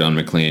later when John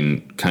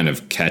McClane kind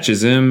of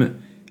catches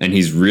him and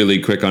he's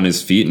really quick on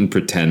his feet and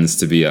pretends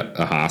to be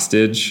a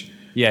hostage.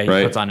 Yeah, he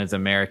puts on his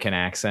American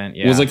accent.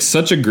 Yeah. It was like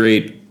such a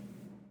great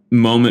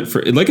moment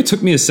for like it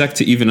took me a sec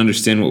to even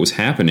understand what was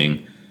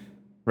happening.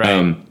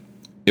 Right.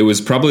 It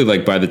was probably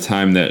like by the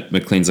time that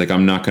McClane's like,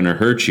 I'm not going to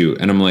hurt you.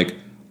 And I'm like,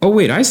 oh,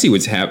 wait, I see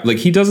what's happening. Like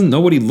he doesn't know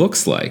what he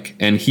looks like.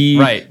 And he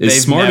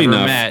is smart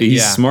enough.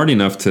 He's smart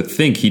enough to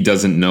think he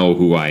doesn't know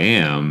who I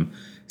am.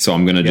 So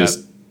I'm going to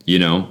just,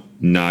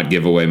 not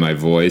give away my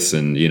voice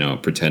and,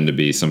 pretend to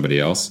be somebody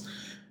else.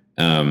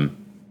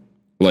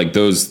 Like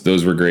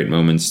those were great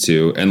moments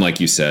too. And like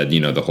you said,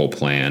 the whole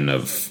plan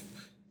of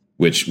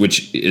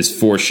which is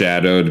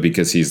foreshadowed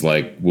because he's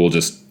like, we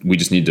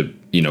just need to,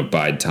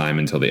 bide time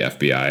until the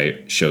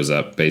FBI shows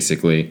up,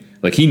 basically.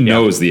 Like he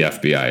knows the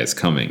FBI is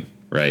coming,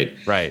 right?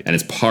 Right. And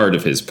it's part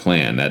of his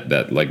plan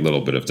that like little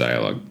bit of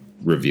dialogue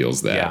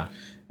reveals that. Yeah.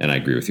 And I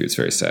agree with you. It's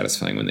very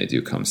satisfying when they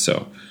do come.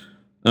 So,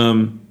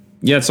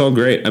 it's all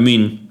great. I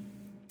mean,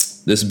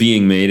 this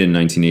being made in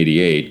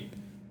 1988,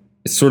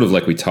 it's sort of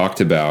like we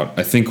talked about.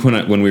 I think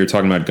when we were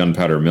talking about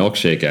Gunpowder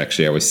Milkshake,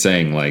 actually, I was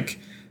saying like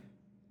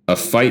a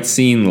fight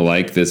scene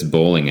like this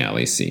bowling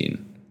alley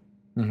scene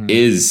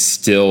is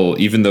still,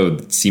 even though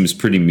it seems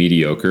pretty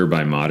mediocre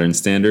by modern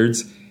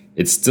standards,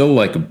 it's still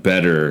like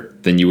better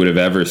than you would have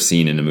ever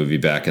seen in a movie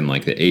back in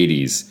like the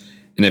 80s.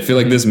 And I feel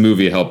like this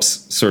movie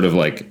helps sort of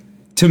like,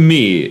 to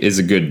me, is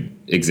a good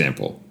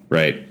example,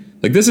 right?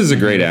 Like this is a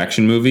great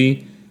action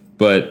movie,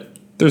 but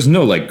there's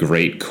no like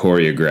great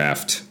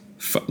choreographed,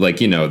 like,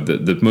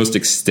 the most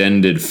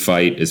extended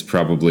fight is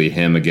probably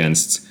him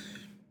against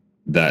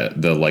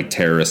the like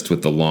terrorist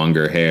with the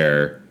longer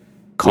hair,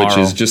 Carl, which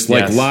is just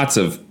like lots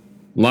of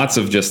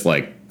just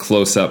like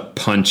close up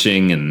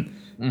punching and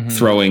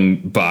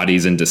throwing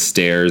bodies into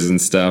stairs and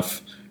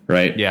stuff.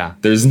 Right. Yeah.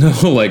 There's no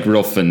like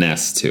real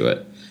finesse to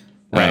it.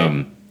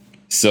 Right.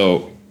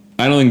 So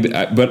I don't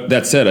think, but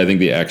that said, I think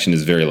the action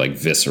is very like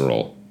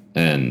visceral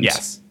and,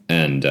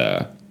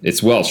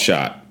 it's well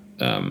shot,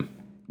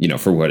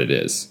 for what it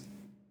is,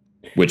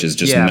 which is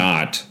just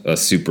not a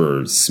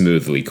super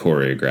smoothly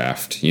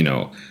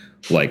choreographed,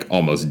 like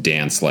almost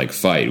dance like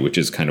fight, which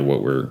is kind of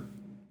what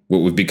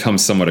we've become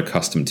somewhat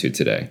accustomed to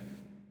today.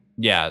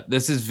 Yeah,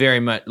 this is very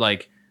much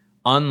like,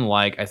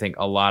 unlike I think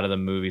a lot of the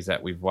movies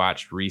that we've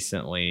watched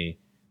recently,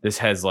 this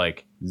has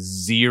like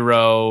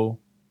zero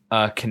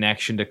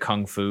connection to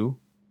kung fu.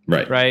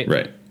 Right.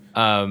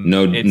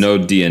 No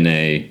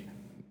DNA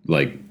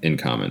like in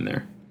common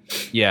there.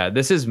 Yeah,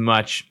 this is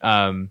much.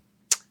 The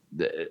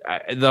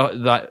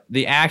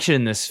action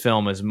in this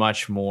film is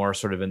much more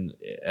sort of in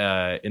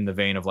the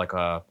vein of like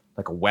a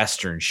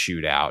Western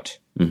shootout,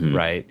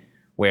 right?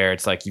 Where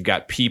it's like you've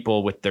got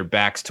people with their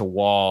backs to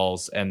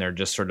walls and they're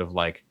just sort of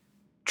like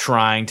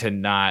trying to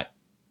not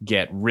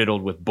get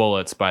riddled with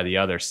bullets by the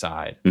other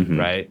side,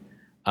 right?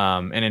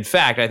 And in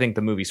fact, I think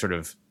the movie sort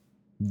of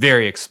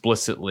very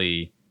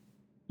explicitly,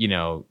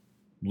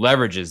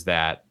 leverages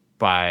that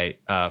by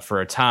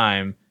for a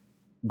time.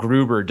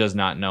 Gruber does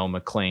not know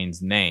McClane's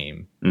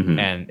name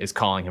and is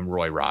calling him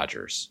Roy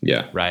Rogers.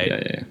 Yeah.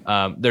 Right.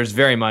 Yeah. There's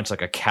very much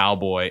like a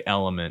cowboy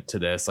element to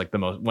this. Like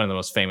one of the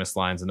most famous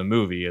lines in the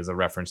movie is a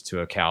reference to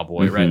a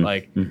cowboy, right?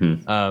 Like,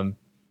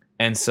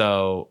 and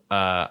so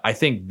I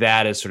think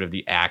that is sort of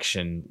the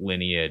action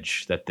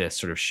lineage that this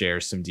sort of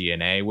shares some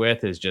DNA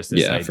with, is just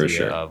this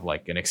idea of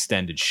like an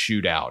extended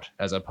shootout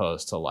as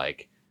opposed to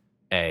like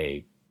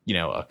a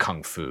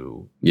kung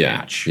fu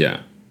match.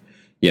 Yeah.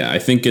 Yeah, I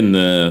think in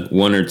the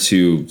one or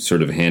two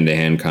sort of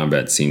hand-to-hand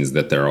combat scenes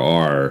that there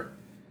are,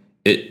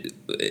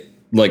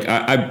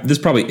 this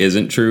probably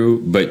isn't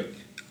true, but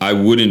I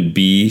wouldn't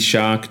be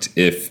shocked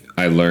if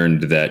I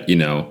learned that,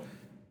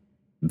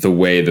 the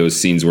way those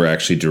scenes were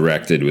actually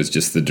directed was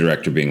just the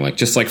director being like,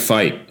 just like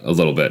fight a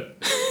little bit.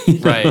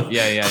 Right.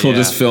 Yeah. We'll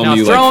just film now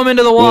you throw him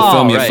into the wall. We'll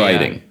film you right,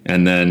 fighting. Yeah.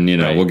 And then,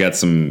 we'll get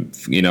some,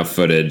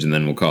 footage and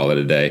then we'll call it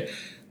a day.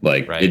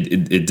 Like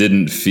it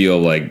didn't feel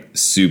like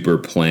super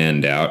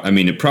planned out. I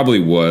mean, it probably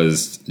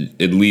was,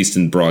 at least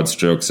in broad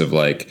strokes, of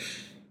like,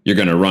 you're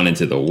going to run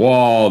into the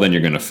wall, then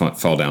you're going to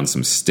fall down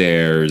some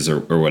stairs or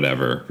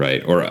whatever.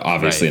 Right. Or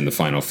obviously in the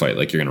final fight,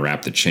 like you're going to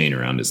wrap the chain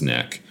around his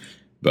neck.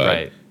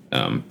 But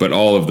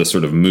all of the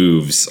sort of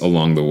moves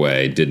along the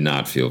way did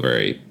not feel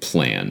very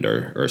planned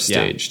or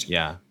staged.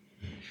 Yeah.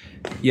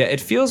 It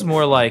feels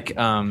more like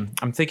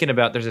I'm thinking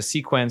about. There's a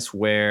sequence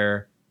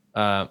where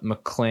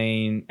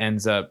McClane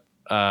ends up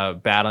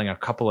battling a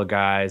couple of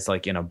guys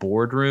like in a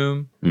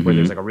boardroom where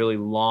there's like a really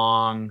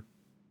long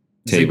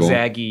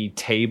zigzaggy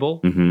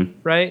table,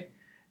 right?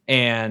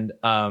 And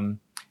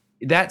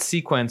that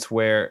sequence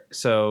where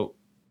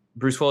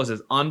Bruce Willis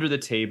is under the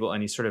table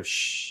and he's sort of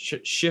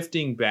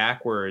shifting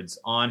backwards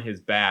on his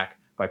back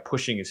by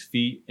pushing his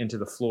feet into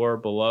the floor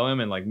below him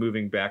and like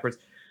moving backwards.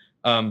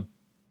 And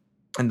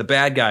the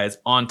bad guy is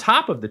on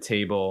top of the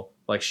table,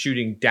 like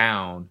shooting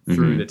down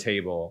through the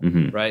table,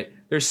 right?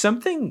 There's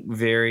something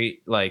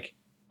very like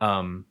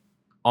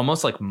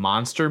almost like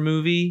monster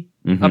movie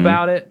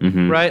about it,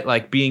 right?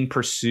 Like being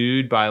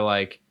pursued by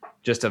like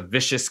just a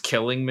vicious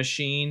killing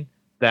machine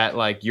that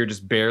like you're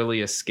just barely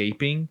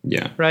escaping.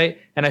 Yeah. Right.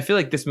 And I feel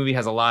like this movie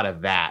has a lot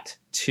of that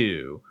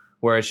too,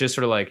 where it's just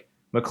sort of like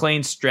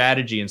McClane's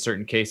strategy in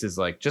certain cases,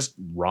 like just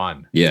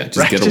run. Yeah.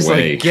 Just get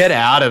away. Like, get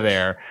out of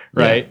there.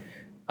 Right.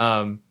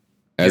 Yeah.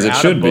 As it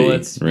should be.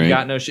 Right. You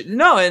got no shit.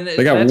 No. And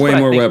they got way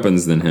more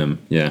weapons than him.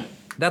 Yeah.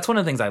 That's one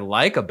of the things I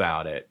like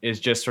about it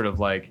is just sort of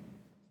like,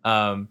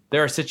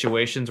 there are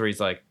situations where he's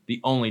like, the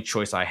only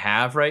choice I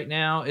have right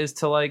now is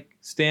to like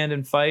stand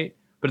and fight.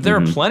 But there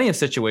are plenty of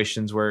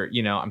situations where,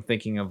 I'm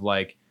thinking of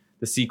like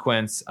the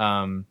sequence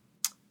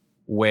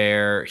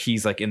where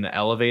he's like in the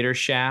elevator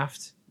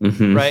shaft,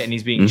 right? And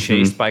he's being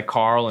chased by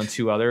Carl and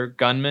two other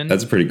gunmen.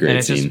 That's a pretty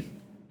great scene.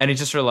 And he's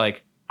just sort of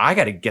like, I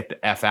got to get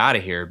the F out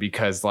of here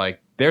because like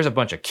there's a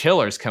bunch of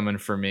killers coming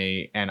for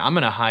me and I'm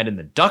going to hide in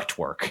the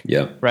ductwork.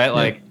 Yeah. Right. Yeah.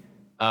 Like,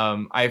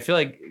 I feel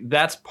like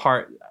that's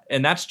part,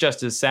 and that's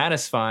just as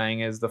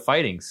satisfying as the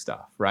fighting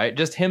stuff, right?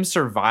 Just him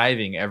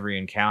surviving every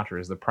encounter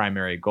is the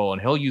primary goal,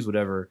 and he'll use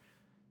whatever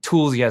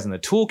tools he has in the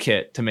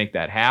toolkit to make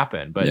that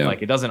happen. But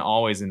like, it doesn't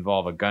always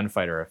involve a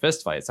gunfight or a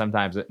fist fight.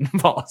 Sometimes it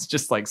involves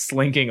just like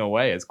slinking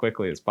away as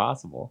quickly as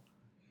possible.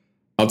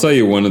 I'll tell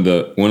you one of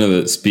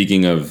the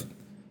speaking of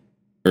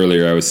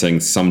earlier, I was saying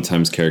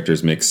sometimes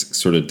characters make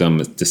sort of dumb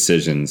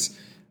decisions.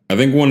 I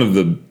think one of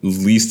the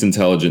least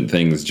intelligent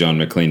things John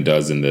McClane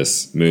does in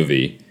this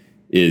movie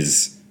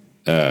is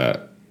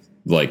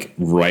like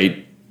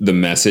write the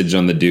message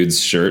on the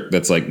dude's shirt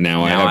that's like,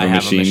 now I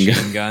have a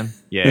machine gun.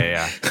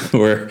 Yeah.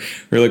 We're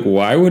like,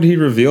 why would he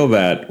reveal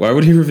that? Why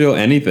would he reveal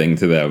anything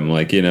to them?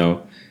 Like,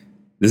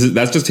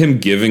 that's just him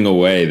giving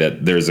away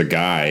that there's a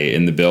guy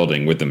in the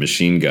building with a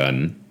machine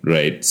gun,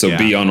 right? So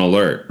be on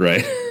alert,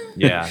 right?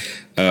 Yeah.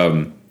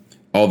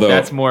 Although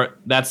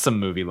that's some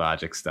movie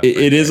logic stuff.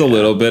 It is a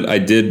little bit. I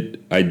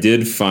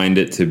did find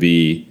it to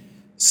be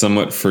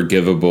somewhat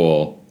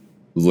forgivable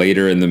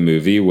later in the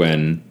movie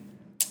when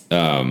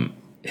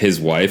his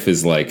wife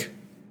is like,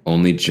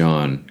 only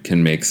John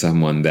can make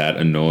someone that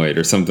annoyed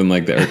or something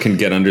like that, or can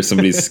get under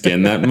somebody's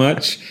skin that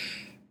much.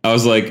 I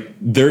was like,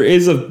 there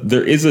is a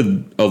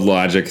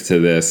logic to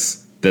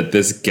this, that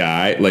this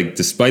guy, like,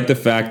 despite the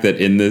fact that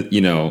in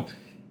the,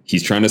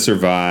 he's trying to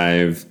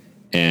survive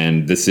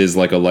and this is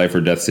like a life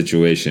or death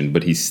situation,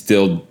 but he's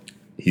still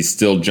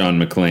John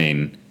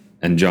McClane,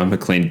 and John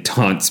McClane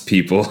taunts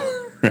people,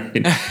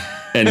 right?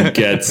 and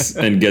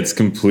gets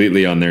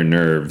completely on their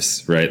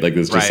nerves, right? Like,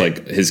 it's just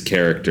like his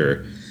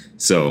character.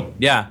 So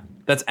yeah,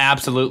 that's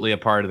absolutely a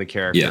part of the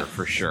character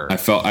for sure. I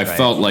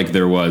felt like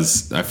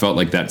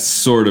that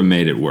sort of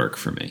made it work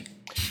for me.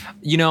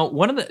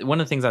 One of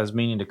the things I was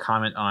meaning to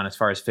comment on as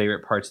far as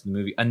favorite parts of the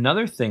movie,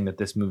 another thing that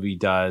this movie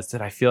does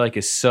that I feel like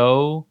is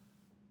so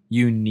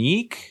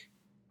unique,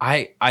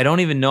 I don't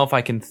even know if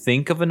I can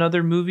think of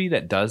another movie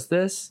that does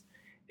this,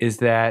 is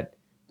that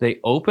they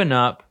open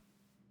up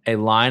a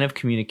line of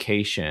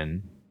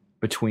communication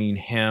between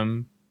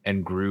him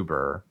and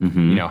Gruber,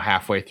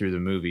 halfway through the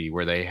movie,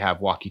 where they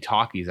have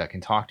walkie-talkies that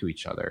can talk to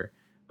each other.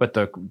 But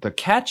the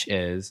catch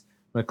is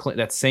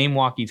that same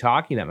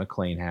walkie-talkie that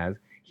McClane has,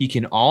 he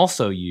can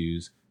also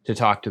use to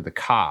talk to the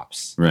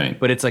cops. Right.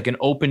 But it's like an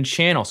open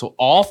channel, so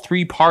all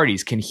three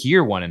parties can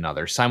hear one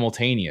another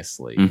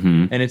simultaneously.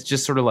 And it's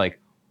just sort of like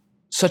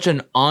such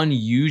an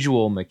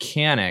unusual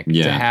mechanic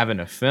to have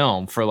in a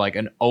film, for like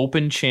an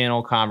open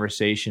channel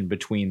conversation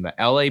between the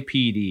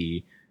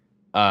LAPD,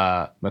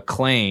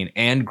 McClane,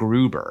 and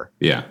Gruber.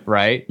 Yeah.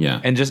 Right? Yeah.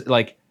 And just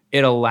like,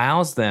 it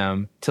allows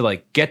them to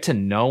like get to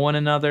know one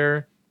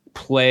another,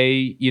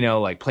 play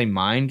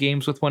mind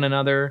games with one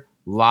another,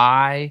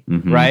 lie,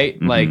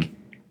 right? Like,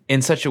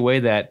 in such a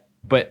way that,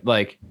 but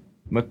like,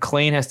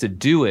 McClane has to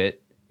do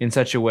it in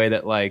such a way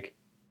that like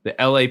the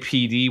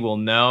LAPD will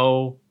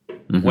know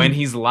when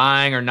he's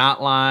lying or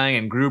not lying,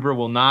 and Gruber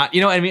will not,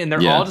 you know what I mean? And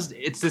they're all just,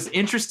 it's this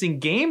interesting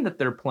game that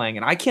they're playing.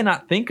 And I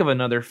cannot think of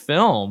another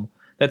film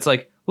that's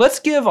like, let's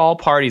give all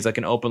parties like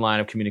an open line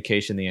of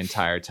communication the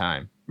entire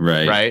time.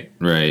 Right.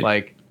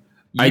 Like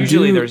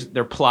usually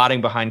they're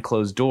plotting behind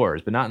closed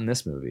doors, but not in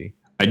this movie.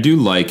 I do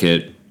like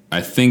it.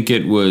 I think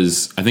it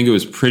was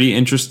pretty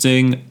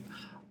interesting.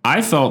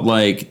 I felt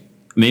like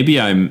maybe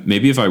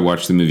if I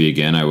watched the movie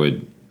again, I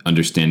would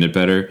understand it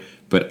better.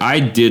 But I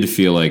did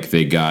feel like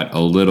they got a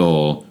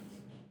little,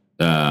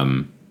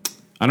 I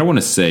don't want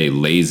to say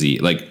lazy.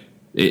 Like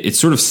it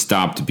sort of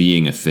stopped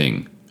being a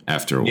thing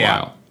after a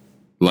while.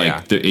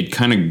 Like it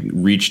kind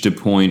of reached a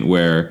point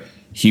where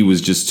he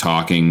was just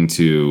talking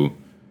to,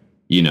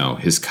 you know,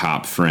 his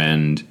cop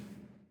friend.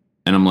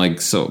 And I'm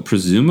like, so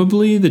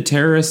presumably the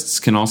terrorists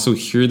can also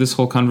hear this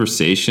whole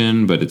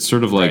conversation, but it's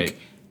sort of like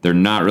they're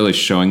not really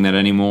showing that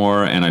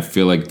anymore. And I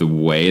feel like the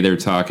way they're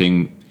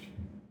talking,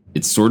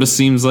 it sort of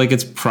seems like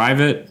it's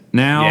private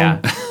now.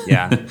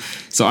 Yeah.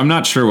 So I'm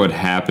not sure what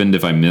happened,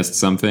 if I missed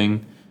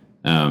something.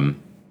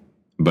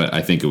 But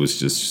I think it was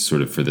just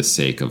sort of for the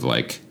sake of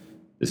like,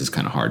 this is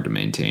kind of hard to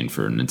maintain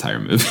for an entire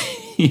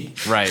movie.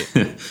 Right.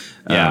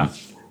 Yeah.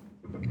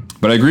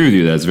 But I agree with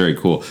you. That's very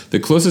cool. The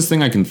closest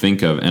thing I can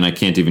think of, and I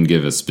can't even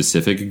give a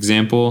specific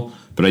example,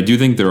 but I do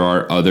think there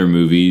are other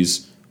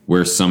movies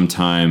where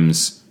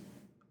sometimes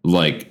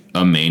like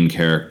a main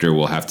character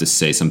will have to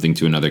say something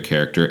to another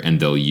character and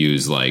they'll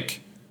use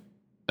like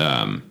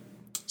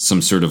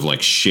some sort of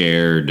like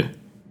shared,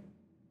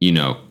 you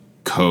know,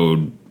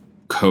 code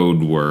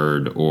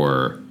word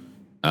or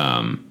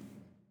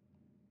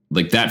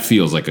like that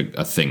feels like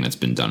a thing that's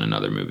been done in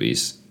other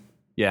movies.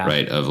 Yeah.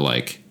 Right. Of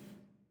like,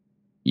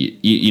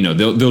 you know,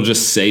 they'll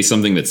just say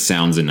something that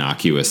sounds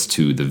innocuous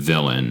to the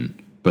villain,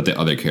 but the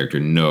other character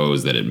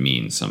knows that it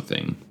means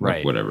something,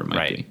 right? Whatever it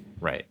might be.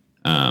 Right.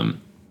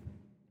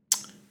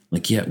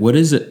 Like, yeah, what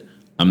is it?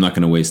 I'm not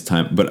going to waste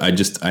time, but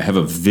I have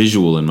a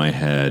visual in my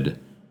head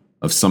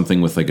of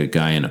something with like a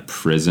guy in a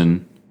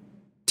prison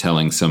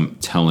telling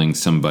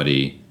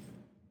somebody,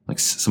 like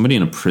somebody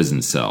in a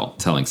prison cell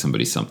telling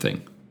somebody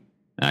something.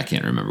 I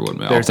can't remember what.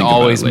 There's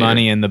always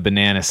money in the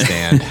banana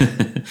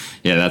stand.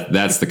 Yeah,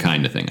 that's the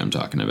kind of thing I'm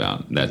talking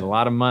about. There's a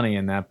lot of money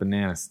in that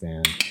banana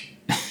stand.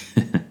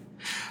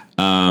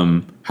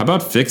 How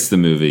about Fix the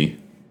movie?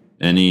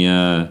 Any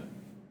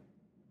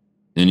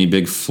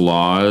big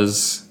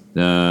flaws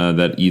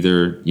that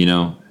either, you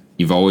know,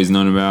 you've always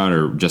known about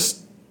or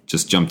just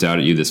jumped out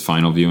at you this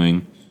final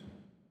viewing?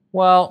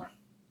 Well,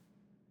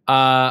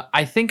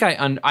 I think I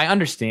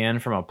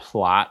understand from a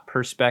plot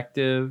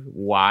perspective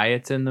why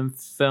it's in the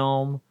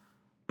film,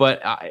 but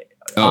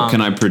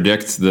can I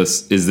predict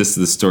this? Is this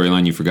the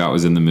storyline you forgot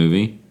was in the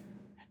movie?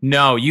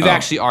 No, you've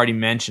actually already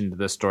mentioned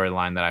the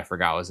storyline that I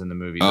forgot was in the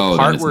movie.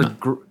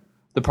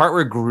 The part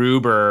where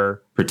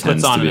Gruber puts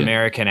on an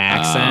American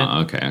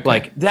accent. Okay.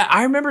 Like that,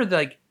 I remember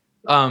like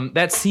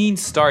that scene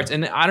starts,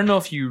 and I don't know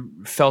if you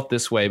felt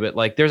this way, but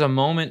like there's a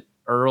moment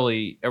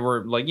early,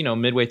 or like, you know,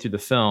 midway through the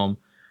film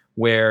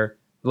where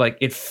like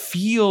it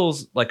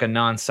feels like a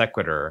non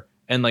sequitur,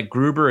 and like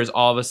Gruber is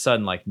all of a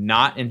sudden like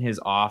not in his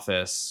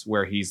office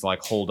where he's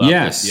like holed up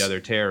with the other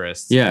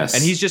terrorists. Yes.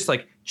 And he's just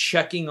like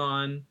checking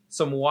on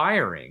some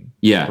wiring.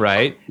 Yeah.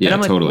 Right? Yeah, and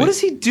I'm like, totally. what is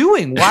he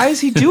doing? Why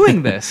is he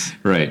doing this?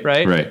 Right.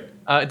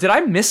 Did I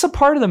miss a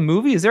part of the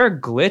movie? Is there a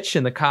glitch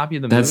in the copy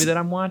of the movie that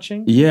I'm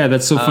watching? Yeah,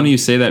 that's so funny you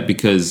say that,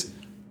 because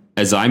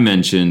as I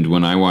mentioned,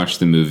 when I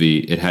watched the movie,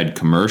 it had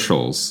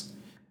commercials.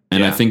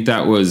 And I think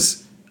that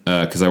was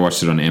because I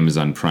watched it on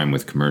Amazon Prime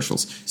with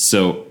commercials.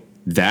 So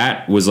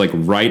that was like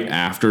right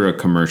after a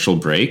commercial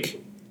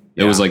break.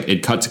 It was like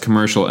it cut to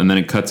commercial, and then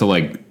it cut to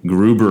like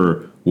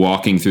Gruber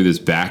walking through this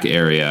back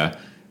area.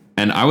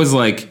 And I was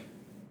like,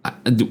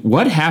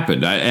 what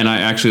happened? And I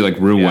actually like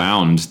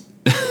rewound.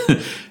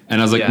 And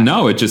I was like,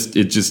 no, it just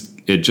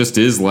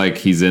is like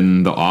he's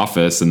in the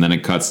office, and then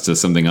it cuts to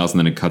something else, and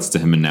then it cuts to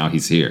him, and now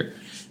he's here.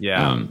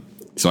 Yeah.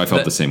 So I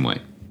felt the same way.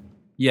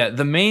 Yeah,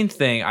 the main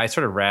thing, I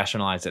sort of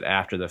rationalized it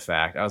after the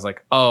fact. I was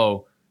like,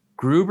 oh,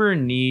 Gruber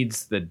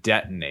needs the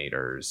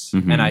detonators.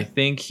 Mm-hmm. And I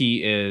think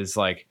he is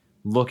like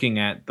looking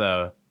at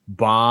the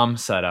bomb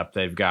setup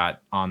they've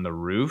got on the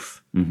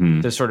roof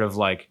to sort of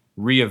like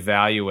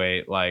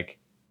reevaluate, like,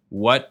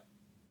 what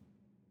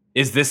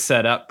is this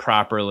set up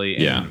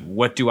properly, and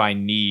what do I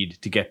need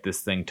to get this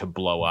thing to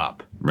blow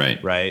up?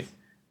 Right.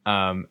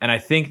 And I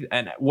think,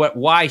 and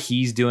why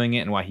he's doing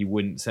it and why he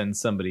wouldn't send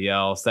somebody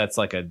else, that's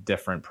like a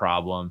different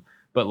problem.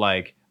 But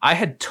like, I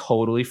had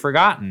totally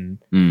forgotten.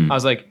 I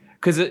was like,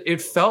 because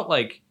it felt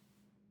like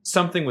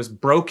something was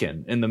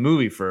broken in the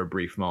movie for a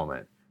brief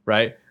moment,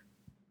 right?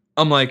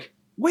 I'm like,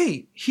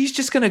 wait, he's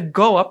just gonna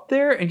go up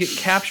there and get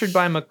captured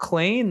by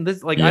McClane?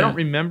 This, like, I don't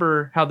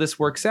remember how this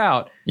works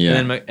out.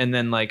 Yeah. And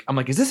then like, I'm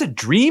like, is this a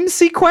dream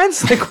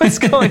sequence? Like, what's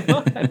going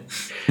on?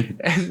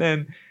 And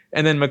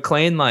then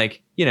McClane,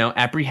 like, you know,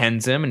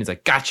 apprehends him, and he's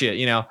like, gotcha,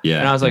 you know. Yeah.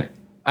 And I was like,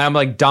 I'm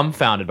like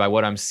dumbfounded by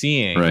what I'm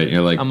seeing. Right.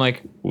 You're like, I'm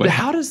like, what?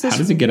 How does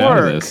he get out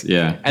of this?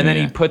 Yeah. And then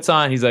he puts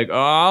on, he's like,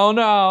 oh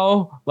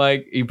no.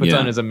 Like he puts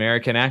on his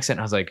American accent.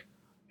 And I was like,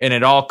 and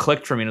it all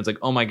clicked for me. And it was like,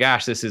 oh my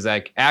gosh, this is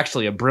like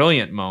actually a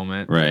brilliant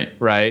moment. Right.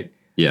 Right.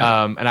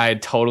 Yeah. And I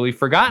had totally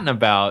forgotten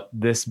about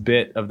this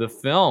bit of the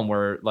film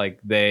where like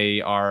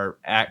they are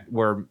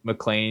where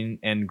McClane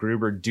and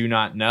Gruber do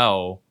not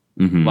know,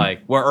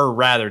 or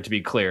rather, to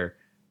be clear,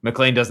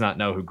 McClane does not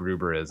know who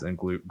Gruber is, and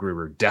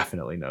Gruber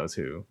definitely knows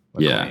who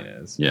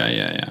McClane is.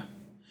 Yeah.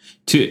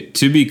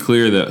 To be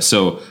clear, though,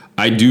 so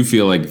I do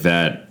feel like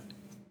that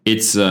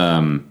it's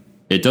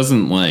it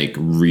doesn't like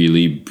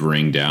really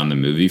bring down the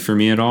movie for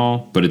me at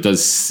all, but it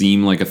does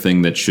seem like a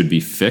thing that should be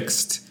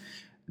fixed.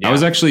 Yeah.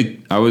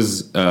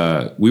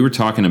 We were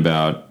talking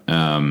about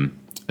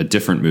a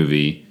different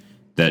movie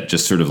that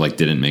just sort of like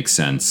didn't make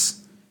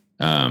sense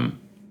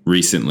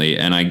recently,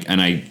 and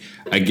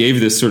I gave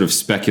this sort of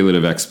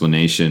speculative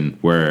explanation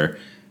where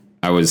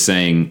I was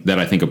saying that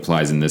I think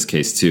applies in this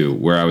case too,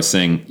 where I was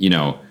saying,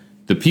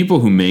 the people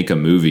who make a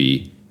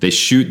movie, they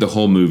shoot the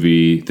whole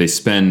movie, they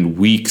spend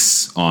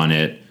weeks on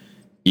it,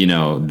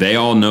 they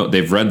all know,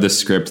 they've read the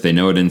script, they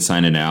know it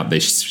inside and out, they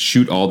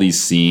shoot all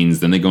these scenes,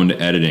 then they go into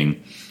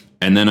editing.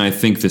 And then I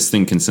think this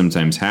thing can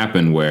sometimes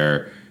happen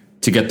where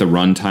to get the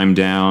runtime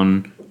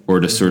down or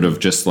to sort of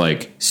just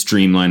like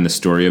streamline the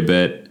story a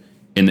bit,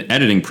 in the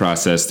editing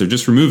process, they're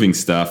just removing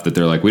stuff that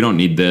they're like, we don't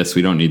need this,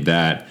 we don't need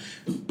that.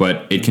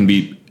 But it can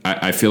be,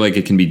 I feel like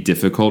it can be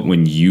difficult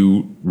when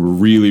you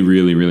really,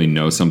 really, really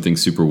know something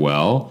super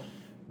well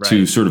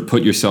to sort of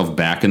put yourself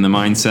back in the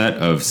mindset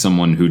of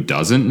someone who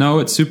doesn't know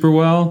it super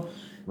well.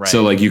 Right.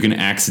 So like you can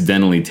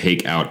accidentally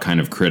take out kind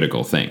of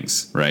critical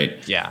things, right?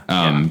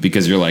 Yeah.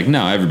 Because you're like,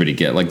 no, everybody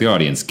the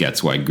audience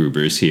gets why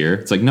Gruber's here.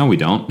 It's like, no, we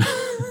don't.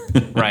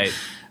 Right.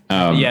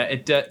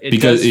 It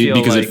because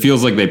it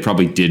feels like they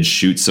probably did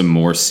shoot some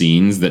more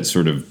scenes that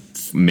sort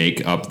of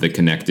make up the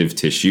connective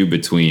tissue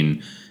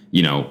between,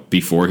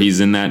 before he's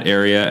in that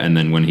area and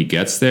then when he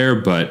gets there.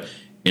 But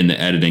in the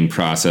editing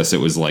process, it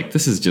was like,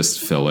 this is just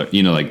filler,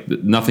 like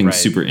nothing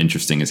super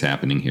interesting is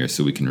happening here.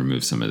 So we can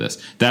remove some of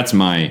this. That's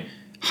my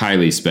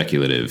highly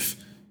speculative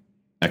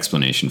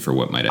explanation for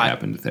what might have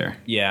happened there.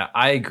 Yeah,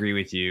 I agree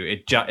with you.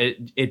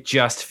 It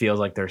just feels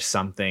like there's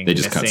something they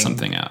just missing, cut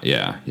something out.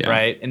 Yeah.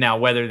 Right. And now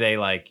whether they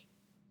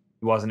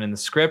it wasn't in the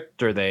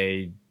script or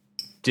they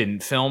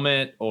didn't film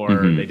it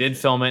or they did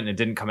film it and it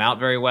didn't come out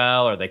very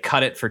well or they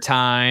cut it for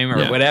time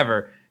or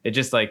whatever. It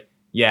just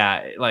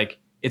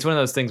it's one of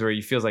those things where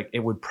you feels like it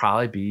would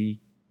probably be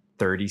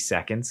 30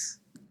 seconds.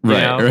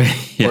 Right.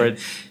 Yeah. Where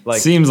like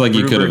seems like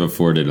you could have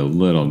afforded a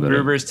little bit.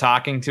 Gruber's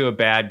talking to a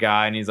bad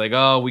guy and he's like,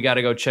 oh, we got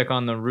to go check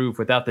on the roof.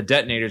 Without the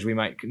detonators, we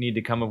might need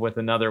to come up with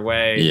another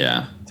way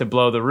to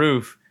blow the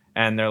roof.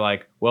 And they're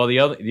like, well,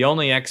 the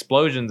only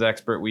explosions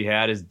expert we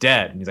had is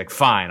dead. And he's like,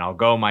 fine, I'll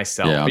go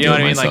myself. Yeah, I'll do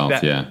it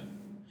myself.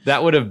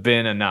 That would have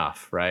been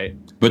enough, right?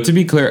 But to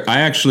be clear,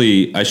 I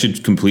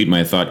should complete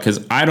my thought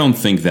because I don't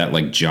think that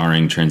like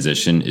jarring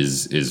transition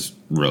is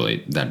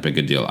really that big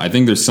a deal. I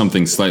think there's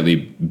something slightly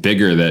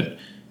bigger that,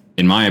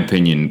 in my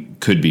opinion,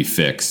 could be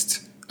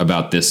fixed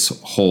about this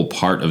whole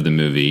part of the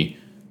movie,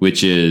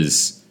 which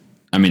is,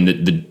 I mean,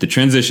 the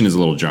transition is a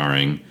little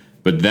jarring,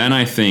 but then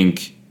I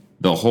think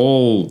the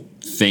whole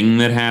thing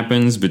that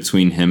happens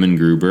between him and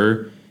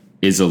Gruber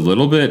is a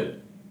little bit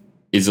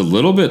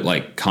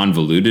like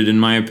convoluted, in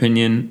my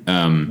opinion.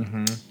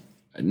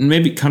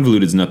 Maybe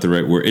convoluted is not the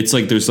right word. It's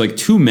like there's like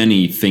too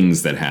many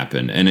things that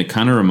happen, and it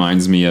kind of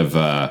reminds me of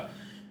I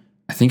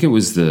think it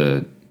was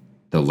the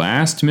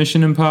last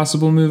Mission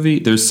Impossible movie.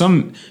 There's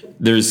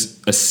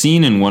a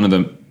scene in one of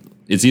the,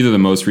 it's either the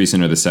most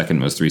recent or the second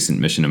most recent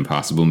Mission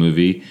Impossible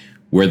movie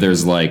where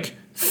there's like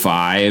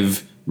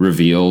 5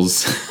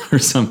 reveals or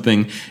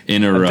something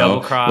in a row.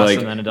 Double cross like,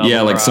 and then a double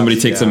yeah, like cross, somebody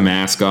takes a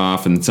mask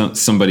off and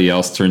somebody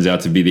else turns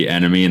out to be the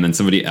enemy, and then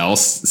somebody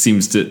else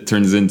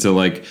turns into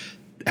like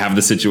have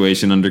the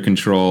situation under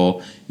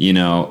control,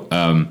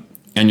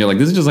 and you're like,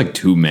 this is just like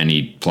too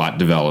many plot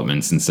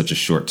developments in such a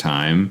short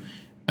time.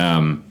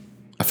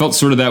 I felt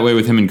sort of that way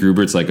with him and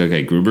Gruber. It's like,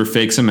 okay, Gruber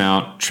fakes him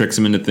out, tricks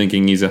him into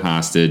thinking he's a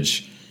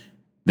hostage.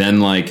 Then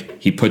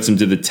like he puts him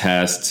to the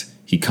test.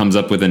 He comes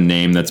up with a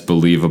name that's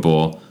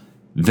believable.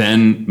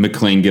 Then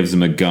McClane gives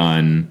him a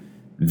gun.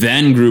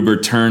 Then Gruber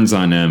turns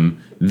on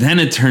him. Then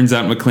it turns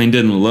out McClane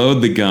didn't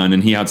load the gun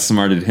and he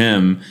outsmarted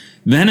him.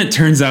 Then it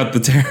turns out the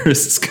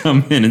terrorists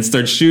come in and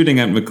start shooting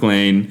at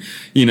McClane,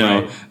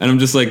 right. And I'm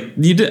just like,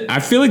 I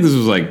feel like this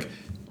was like,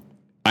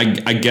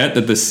 I get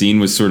that the scene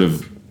was sort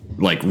of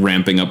like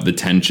ramping up the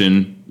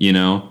tension,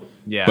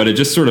 Yeah. But it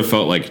just sort of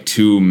felt like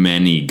too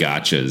many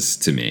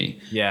gotchas to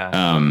me.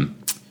 Yeah.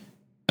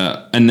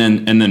 But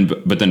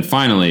then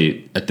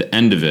finally at the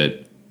end of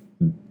it,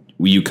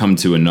 you come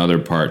to another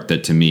part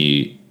that to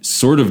me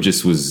sort of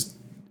just was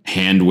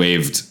hand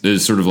waved,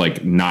 sort of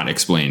like not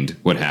explained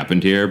what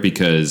happened here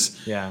because,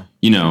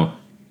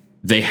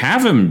 they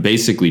have him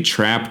basically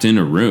trapped in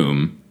a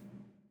room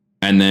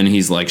and then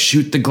he's like,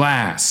 shoot the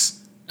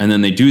glass. And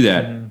then they do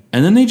that. Mm-hmm.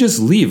 And then they just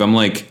leave. I'm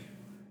like,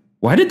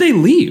 why did they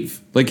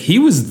leave? Like, he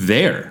was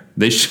there.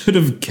 They should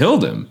have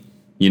killed him,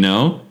 you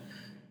know?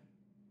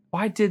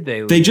 Why did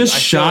they leave? They just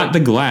shot the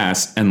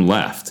glass and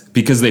left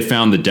because they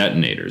found the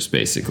detonators,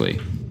 basically.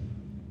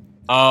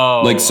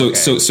 Oh, like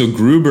so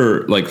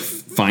Gruber like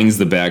finds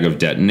the bag of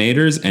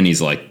detonators and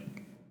he's like,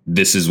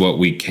 "This is what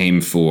we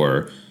came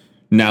for.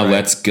 Now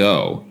let's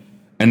go."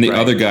 And the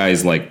other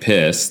guy's like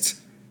pissed,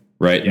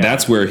 right? Yeah.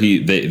 That's where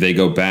they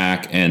go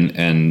back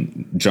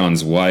and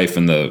John's wife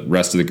and the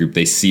rest of the group,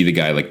 they see the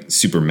guy like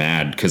super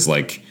mad because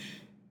like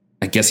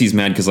I guess he's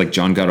mad because like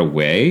John got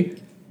away.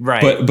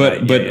 Right.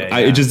 But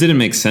it just didn't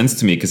make sense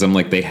to me because I'm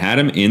like, they had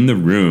him in the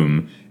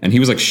room and he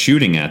was like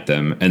shooting at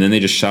them and then they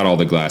just shot all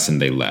the glass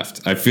and they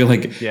left. I feel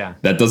like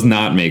that does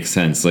not make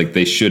sense. Like,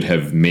 they should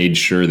have made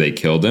sure they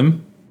killed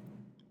him.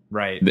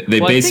 Right. They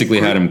basically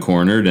had him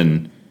cornered,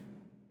 and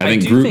I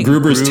think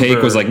Gruber's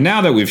take was like, now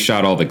that we've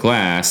shot all the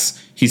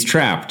glass, he's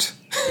trapped.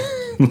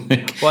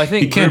 Like, I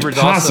think he can't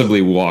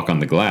possibly walk on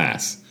the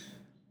glass.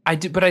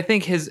 But I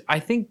think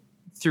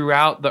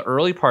throughout the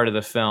early part of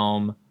the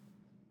film,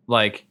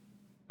 like,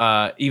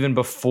 even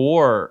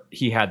before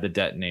he had the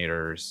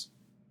detonators,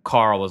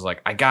 Carl was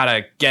like, I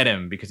gotta get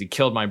him because he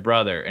killed my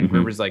brother. And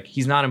Gruber's like,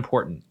 he's not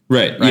important.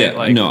 Right? Yeah.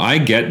 Like, no, I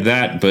get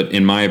that. But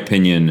in my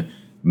opinion,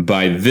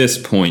 by this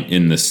point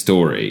in the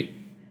story,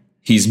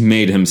 he's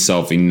made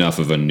himself enough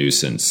of a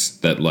nuisance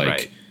that,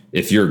 like,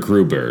 if you're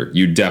Gruber,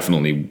 you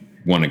definitely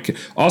want to.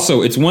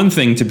 Also, it's one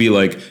thing to be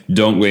like,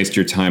 don't waste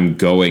your time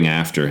going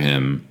after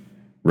him,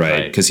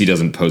 right? Because he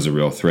doesn't pose a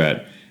real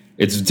threat.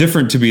 It's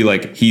different to be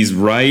like, he's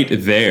right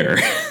there,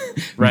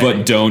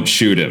 but don't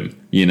shoot him,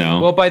 you know?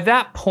 Well, by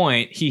that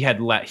point, he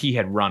had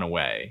run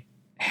away.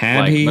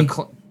 Had he?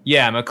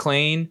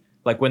 McClane,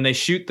 like, when they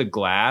shoot the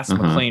glass,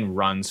 McClane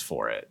runs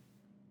for it.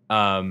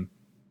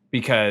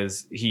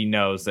 Because he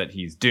knows that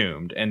he's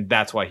doomed, and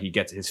that's why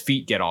his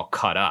feet get all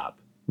cut up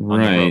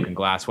on the broken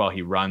glass while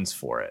he runs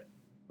for it,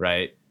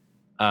 right?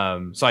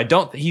 So I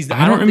don't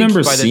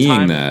remember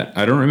seeing that.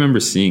 I don't remember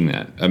seeing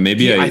that.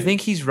 Maybe I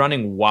think he's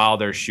running while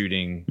they're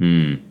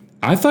shooting.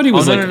 I thought he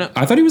was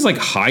I thought he was like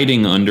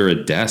hiding under a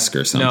desk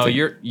or something.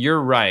 No,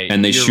 you're right.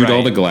 And they shoot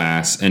all the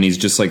glass, and he's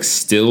just like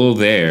still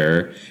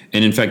there.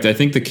 And in fact, I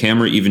think the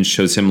camera even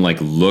shows him like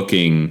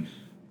looking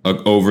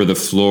over the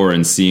floor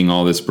and seeing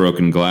all this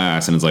broken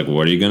glass, and it's like,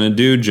 what are you gonna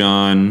do,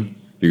 John?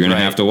 You're gonna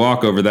have to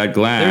walk over that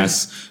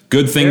glass.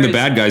 Good thing the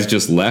bad guys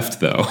just left,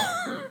 though.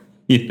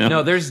 You know?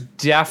 No, there's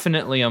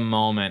definitely a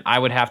moment. I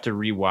would have to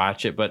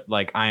rewatch it, but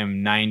like, I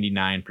am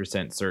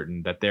 99%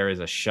 certain that there is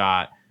a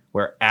shot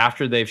where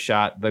after they've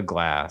shot the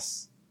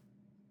glass,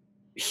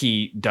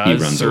 he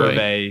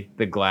survey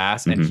the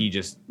glass, and he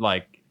just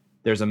like,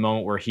 there's a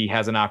moment where he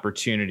has an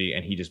opportunity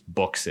and he just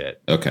books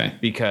it. Okay.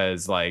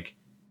 Because like,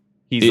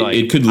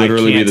 it could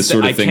literally be the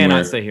sort of thing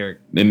where stay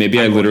here. Maybe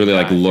I literally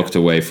like looked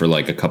away for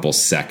like a couple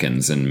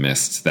seconds and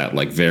missed that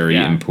like very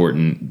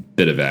important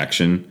bit of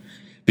action.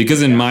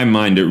 Because in my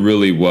mind, it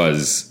really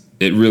was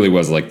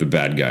like the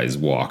bad guys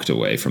walked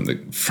away from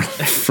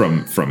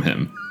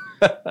him,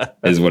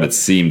 is what it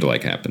seemed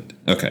like happened.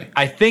 Okay.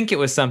 I think it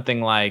was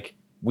something like,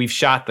 we've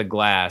shot the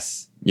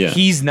glass. Yeah.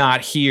 He's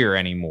not here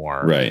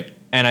anymore. Right.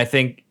 And I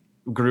think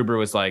Gruber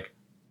was like,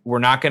 we're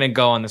not going to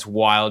go on this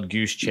wild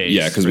goose chase.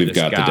 Yeah, because we've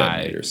got the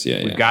detonators.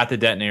 We've got the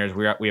detonators.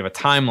 We have a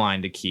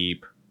timeline to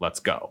keep. Let's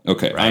go.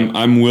 Okay, right?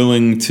 I'm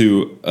willing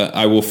to.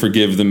 I will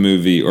forgive the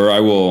movie, or I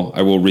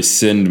will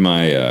rescind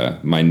my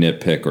my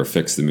nitpick or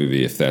fix the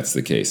movie if that's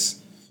the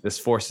case. This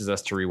forces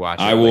us to rewatch.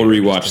 I will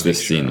rewatch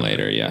this scene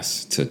later.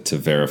 Yes, to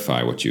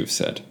verify what you've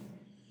said.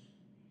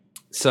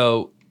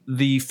 So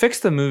the fix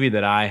the movie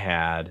that I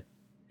had,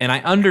 and I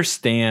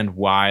understand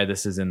why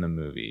this is in the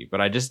movie,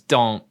 but I just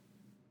don't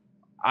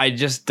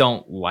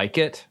like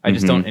it. I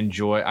just don't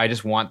enjoy. I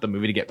just want the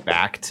movie to get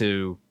back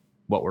to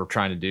what we're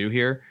trying to do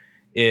here.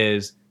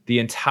 Is the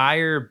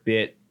entire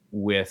bit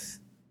with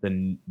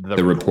the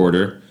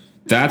reporter.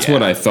 That's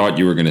what I thought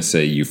you were going to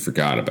say you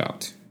forgot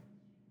about.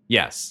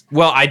 Yes.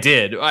 Well, I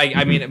did.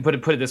 I mean, put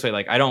it this way,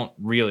 like, I don't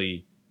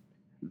really,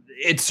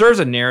 it serves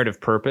a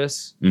narrative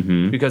purpose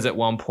because at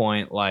one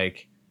point,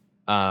 like,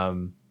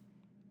 somehow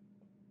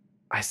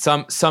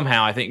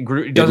I think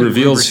it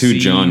reveals who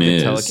John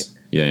is.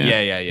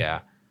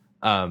 Yeah.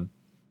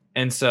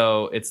 And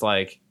so it's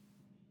like,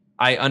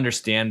 I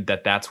understand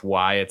that that's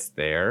why it's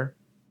there,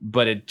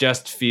 but it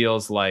just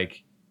feels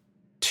like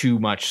too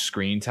much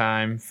screen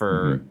time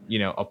for,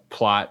 a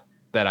plot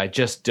that I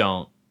just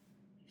don't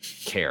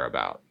care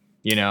about,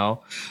 And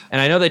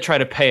I know they try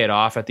to pay it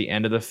off at the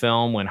end of the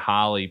film when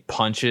Holly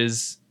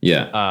punches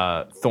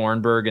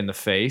Thornburg in the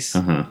face,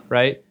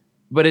 right?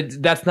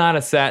 But that's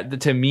not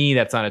to me,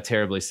 that's not a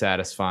terribly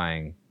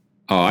satisfying.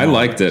 Oh, I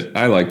liked it.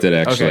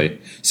 Actually.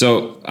 Okay.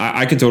 So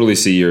I could totally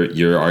see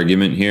your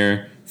argument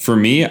here. For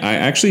me, I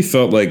actually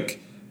felt like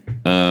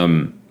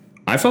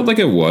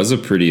it was a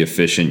pretty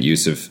efficient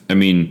use of. I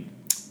mean,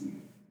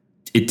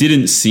 it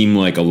didn't seem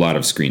like a lot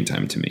of screen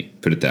time to me.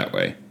 Put it that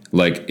way.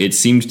 Like, it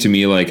seemed to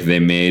me like they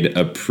made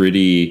a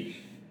pretty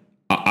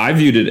I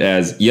viewed it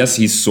as, yes,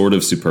 he's sort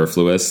of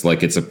superfluous.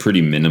 Like, it's a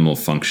pretty minimal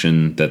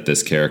function that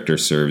this character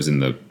serves in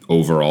the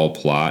overall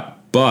plot.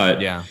 But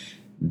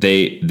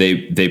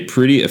they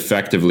pretty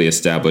effectively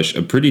establish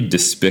a pretty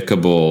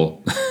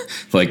despicable,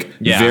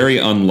 very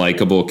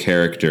unlikable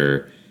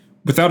character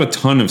without a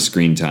ton of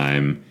screen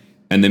time.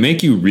 And they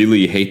make you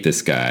really hate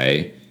this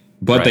guy.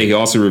 But he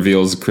also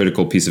reveals a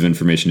critical piece of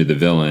information to the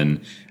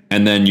villain.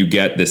 And then you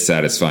get this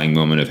satisfying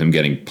moment of him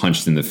getting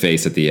punched in the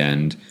face at the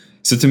end.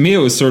 So to me, it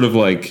was sort of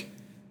like,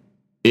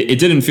 it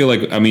didn't feel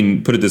like, I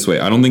mean, put it this way,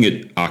 I don't think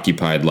it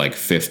occupied like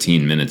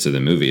 15 minutes of the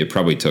movie. It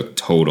probably took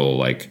total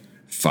like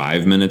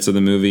 5 minutes of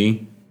the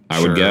movie,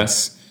 I would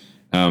guess.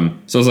 So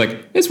I was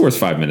like, it's worth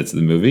 5 minutes of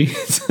the movie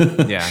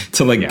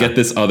to get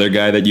this other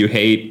guy that you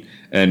hate.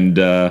 And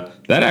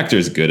that actor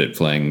is good at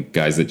playing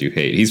guys that you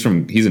hate. He's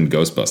in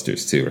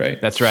Ghostbusters too, right?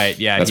 That's right.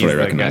 Yeah, that's what I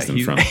recognize him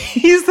from.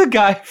 He's the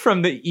guy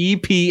from the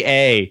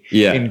EPA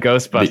in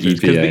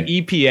Ghostbusters, because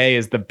the EPA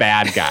is the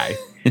bad guy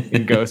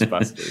in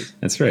Ghostbusters.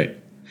 That's right.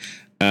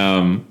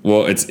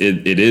 Well,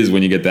 it is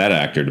when you get that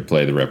actor to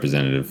play the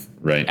representative,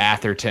 right?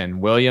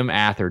 William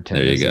Atherton.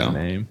 There you is go. His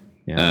name.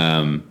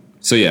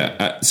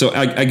 Yeah. So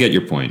I get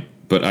your point,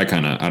 but I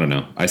don't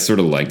know. I sort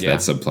of liked that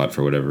subplot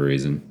for whatever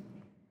reason.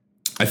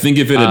 I think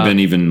if it had been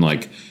even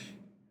like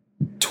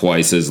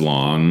twice as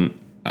long,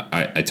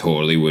 I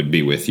totally would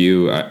be with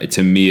you.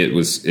 To me, it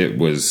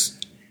was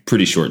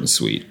pretty short and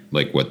sweet,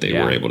 like what they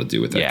were able to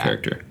do with that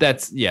character.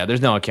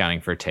 There's no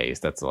accounting for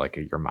taste. That's like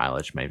your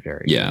mileage may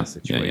vary in the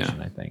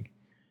situation, I think.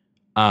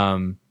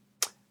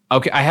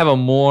 Okay, I have a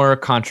more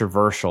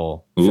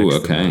controversial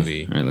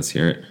movie. All right, let's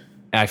hear it.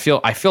 I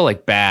feel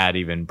like bad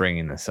even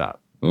bringing this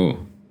up.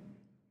 Ooh.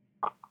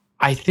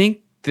 I think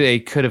they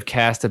could have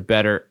cast a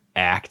better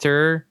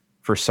actor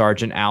for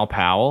Sergeant Al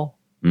Powell,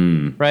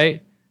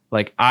 right?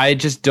 Like, I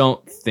just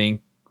don't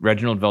think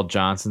Reginald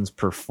VelJohnson's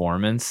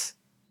performance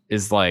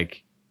is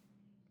like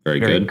very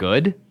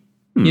good.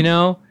 You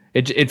know,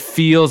 it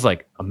feels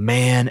like a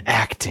man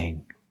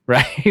acting,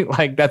 right?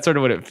 Like, that's sort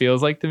of what it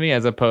feels like to me,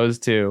 as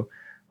opposed to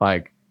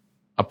like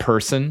a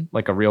person,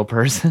 like a real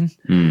person.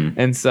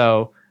 And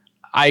so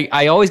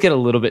I always get a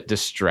little bit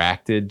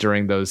distracted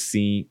during those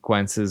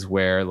sequences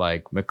where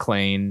like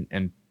McClane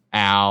and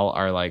Al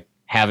are like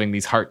having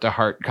these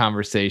heart-to-heart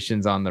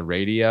conversations on the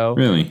radio.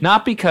 Really?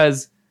 Not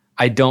because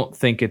I don't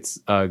think it's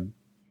a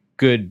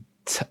good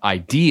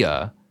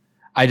idea.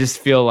 I just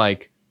feel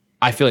like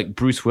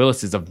Bruce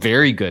Willis is a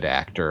very good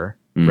actor,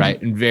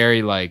 right? And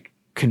very like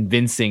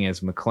convincing as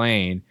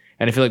McClane.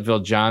 And I feel like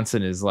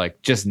VelJohnson is like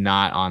just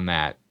not on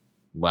that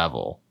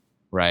level,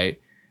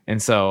 right?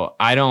 And so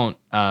I don't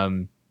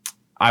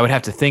I would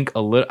have to think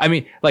a little. I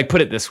mean, like, put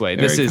it this way.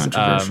 Very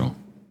controversial.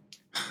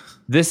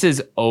 This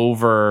is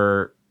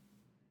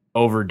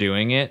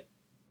overdoing it,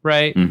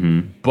 right?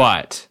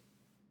 But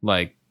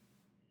like,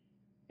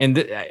 and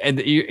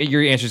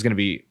your answer is going to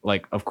be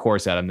like, of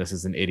course, Adam, this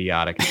is an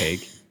idiotic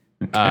take.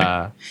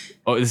 But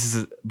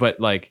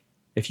like,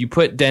 if you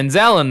put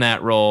Denzel in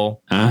that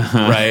role,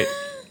 right?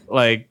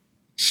 Like,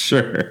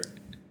 sure,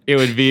 it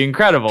would be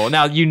incredible.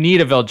 Now, you need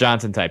a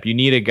VelJohnson type. You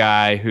need a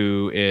guy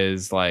who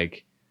is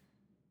like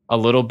a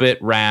little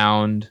bit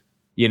round,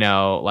 you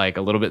know, like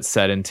a little bit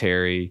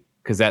sedentary.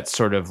 Because that's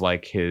sort of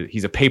like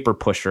he's a paper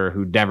pusher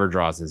who never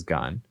draws his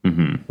gun,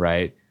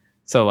 right?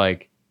 So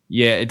like,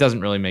 yeah, it doesn't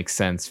really make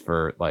sense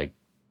for like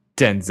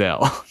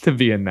Denzel to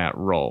be in that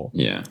role,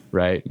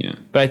 right? Yeah.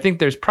 But I think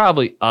there's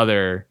probably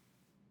other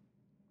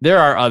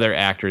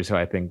actors who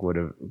I think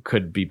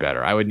could be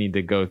better. I would need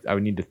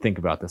to think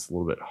about this a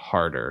little bit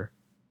harder,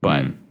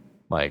 but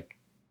like,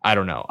 I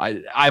don't know.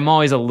 I'm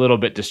always a little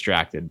bit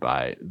distracted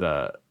by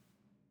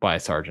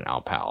Sergeant Al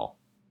Powell.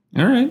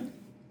 All right.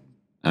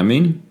 I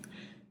mean,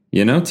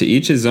 you know, to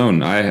each his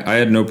own. I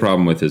had no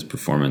problem with his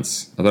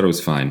performance. I thought it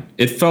was fine.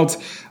 It felt,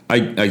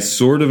 I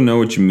sort of know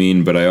what you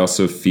mean, but I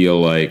also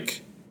feel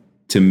like,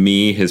 to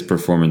me, his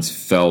performance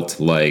felt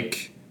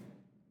like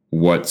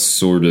what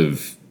sort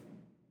of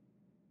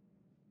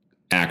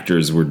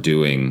actors were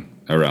doing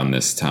around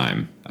this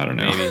time. I don't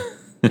know.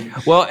 Maybe.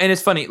 Well, and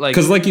it's funny, like,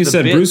 because like you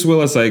said, Bruce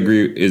Willis, I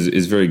agree,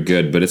 is very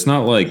good, but it's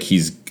not like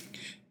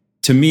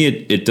to me,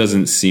 it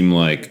doesn't seem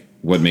like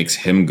what makes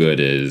him good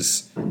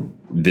is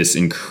this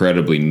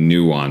incredibly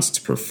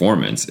nuanced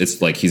performance.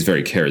 It's like he's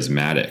very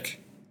charismatic,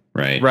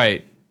 right?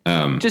 Right.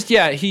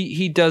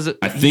 He does it.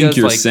 I think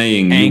you're like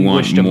saying you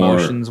want more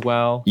emotions.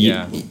 Well,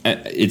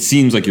 it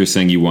seems like you're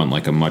saying you want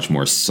like a much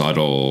more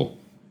subtle,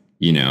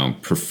 you know,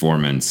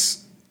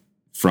 performance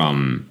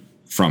from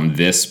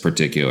this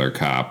particular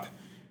cop.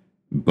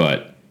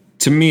 But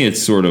to me,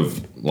 it's sort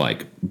of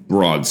like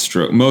broad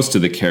stroke. Most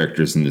of the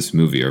characters in this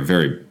movie are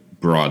very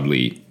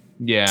broadly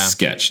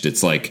sketched.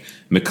 It's like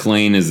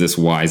McClane is this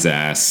wise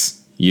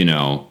ass, you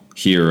know,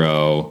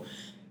 hero.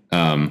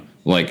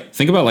 Like,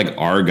 think about like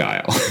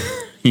Argyle.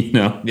 You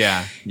know,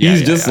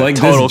 he's just like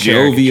total this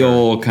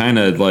jovial kind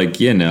of like,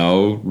 you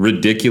know,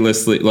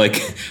 ridiculously like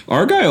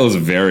Argyle is a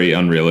very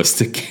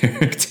unrealistic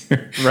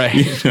character, right?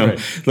 You know,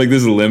 like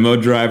this limo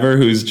driver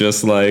who's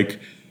just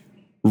like,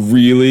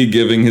 really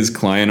giving his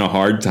client a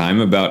hard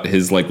time about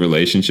his like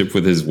relationship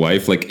with his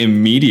wife, like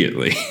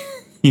immediately,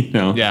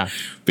 Yeah.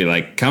 be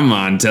like, come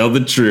on, tell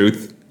the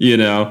truth.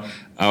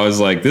 I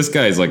was like, this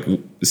guy's like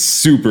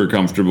super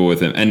comfortable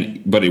with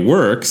him, but it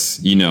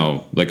works,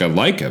 like I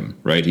like him,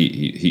 right?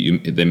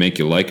 They make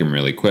you like him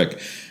really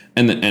quick.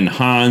 And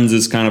Hans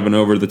is kind of an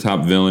over the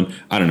top villain.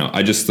 I don't know.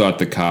 I just thought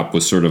the cop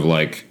was sort of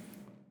like,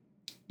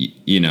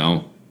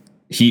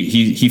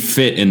 he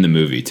fit in the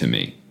movie to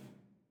me.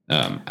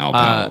 Al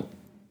Powell.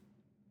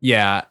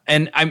 Yeah,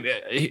 and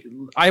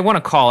I want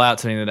to call out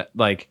something that,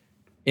 like,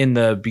 in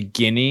the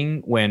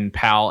beginning when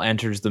Powell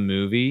enters the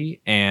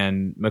movie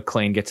and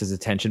McClane gets his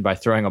attention by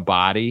throwing a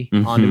body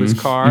onto his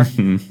car,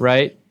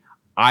 right?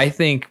 I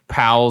think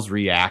Powell's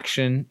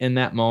reaction in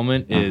that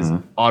moment is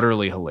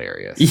utterly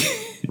hilarious,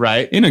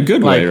 right? In a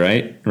good way,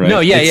 right? No,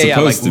 yeah.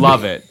 Like,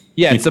 love be. it.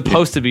 Yeah, it's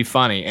supposed to be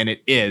funny, and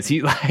it is.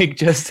 He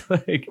just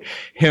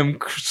him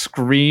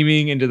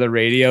screaming into the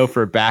radio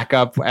for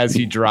backup as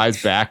he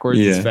drives backwards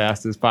as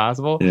fast as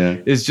possible. Yeah,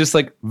 is just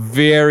like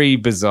very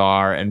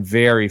bizarre and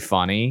very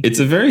funny. It's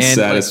a very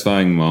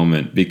satisfying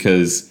moment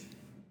because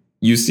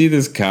you see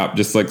this cop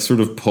just like sort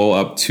of pull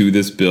up to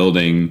this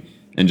building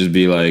and just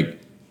be like,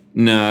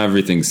 "Nah,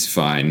 everything's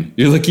fine."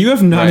 You're like, you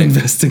have not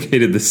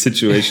investigated the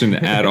situation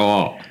at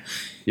all.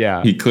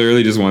 Yeah, he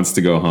clearly just wants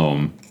to go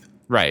home.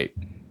 Right.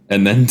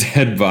 And then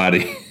dead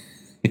body.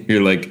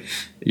 You're like,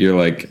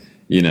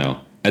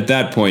 at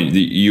that point,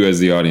 you as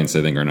the audience,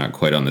 I think, are not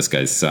quite on this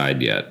guy's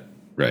side yet,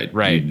 right?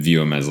 Right. You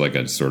view him as like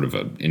a sort of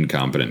an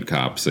incompetent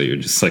cop, so you're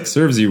just like,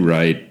 serves you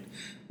right.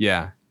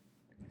 Yeah.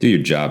 Do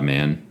your job,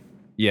 man.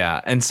 Yeah,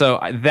 and so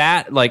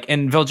that, like,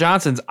 and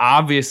VelJohnson's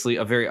obviously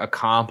a very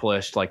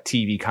accomplished, like,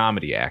 TV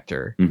comedy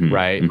actor,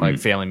 right? Like,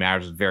 Family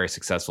Matters was a very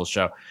successful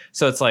show.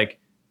 So it's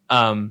like,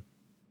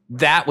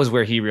 that was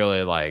where he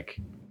really, like,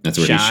 that's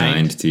where he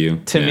shined to you.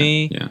 To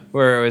me,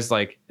 where it was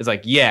like,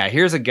 yeah,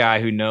 here's a guy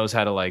who knows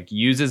how to like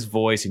use his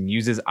voice and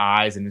use his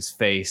eyes and his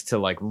face to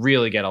like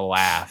really get a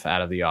laugh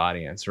out of the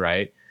audience,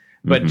 right?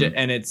 But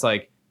and it's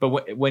like,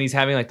 but when he's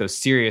having like those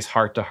serious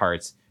heart to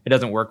hearts, it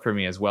doesn't work for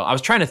me as well. I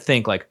was trying to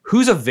think like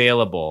who's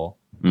available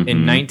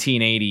in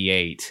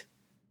 1988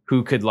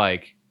 who could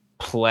like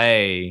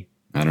play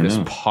this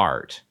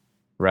part,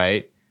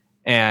 right?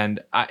 And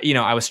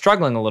I was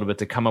struggling a little bit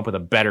to come up with a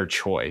better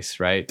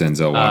choice, right?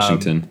 Denzel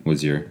Washington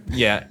was your.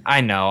 Yeah,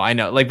 I know.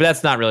 Like, but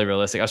that's not really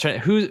realistic. I was trying.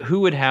 Who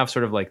would have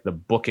sort of like the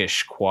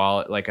bookish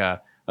quality, like a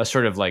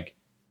sort of like,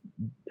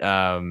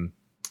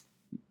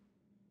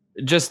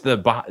 just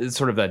the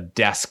sort of a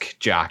desk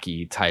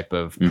jockey type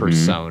of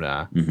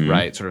persona,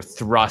 right? Sort of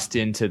thrust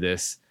into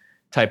this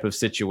type of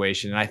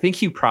situation. And I think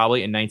he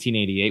probably in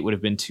 1988 would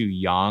have been too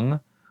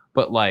young,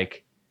 but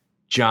like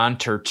John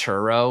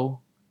Turturro,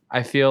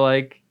 I feel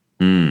like.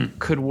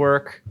 Could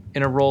work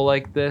in a role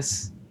like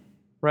this,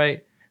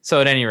 right?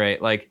 So at any rate,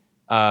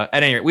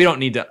 we don't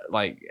need to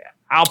like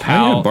Al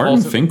Powell. Yeah,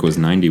 Barton Fink was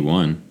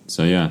 91,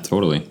 so yeah,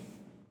 totally.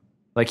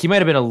 Like he might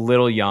have been a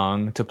little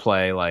young to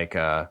play like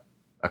a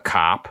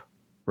cop,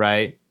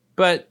 right?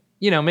 But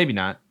maybe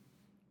not.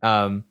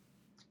 So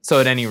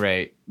at any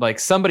rate, like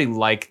somebody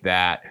like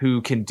that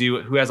who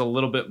has a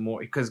little bit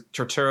more, because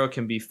Turturro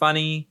can be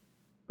funny,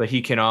 but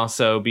he can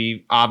also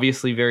be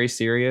obviously very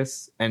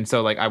serious, and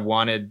so like I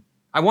wanted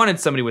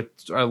somebody with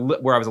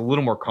where I was a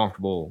little more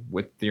comfortable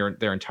with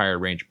their entire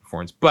range of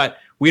performance. But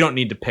we don't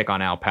need to pick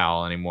on Al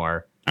Powell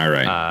anymore. All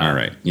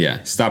right.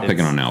 Yeah, stop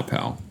picking on Al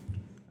Powell,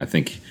 I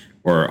think,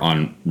 or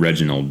on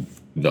Reginald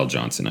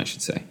VelJohnson, I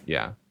should say.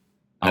 Yeah,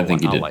 I think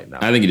he did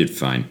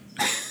fine.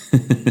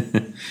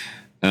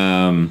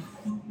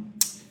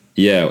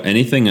 Yeah.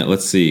 Anything?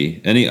 Let's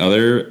see. Any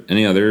other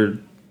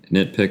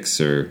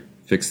nitpicks or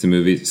fix the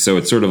movie? So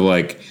it's sort of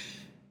like.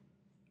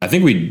 I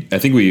think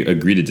we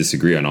agree to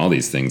disagree on all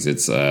these things.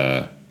 It's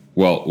no,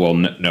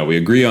 we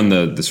agree on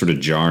the sort of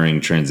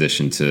jarring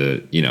transition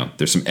to,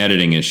 there's some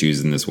editing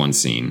issues in this one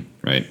scene,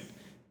 right?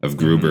 Of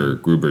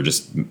Gruber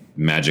just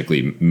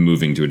magically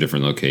moving to a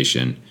different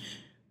location.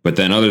 But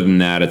then other than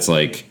that, it's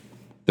like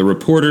the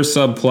reporter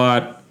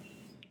subplot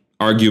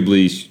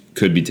arguably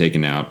could be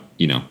taken out,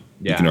 You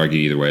can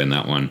argue either way on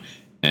that one.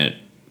 And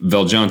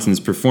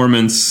VelJohnson's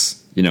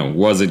performance,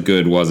 was it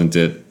good? Wasn't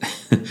it?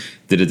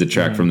 Did it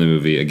detract from the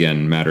movie?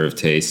 Again, matter of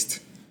taste.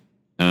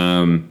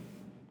 I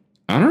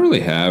don't really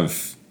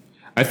have.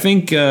 I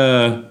think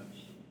this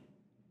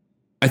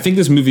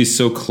movie is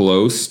so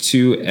close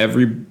to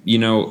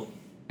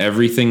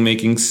everything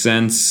making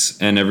sense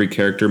and every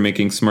character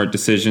making smart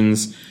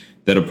decisions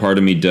that a part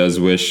of me does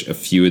wish a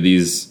few of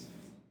these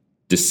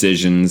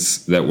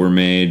decisions that were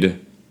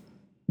made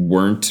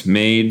weren't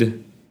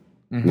made.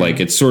 Like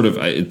it's sort of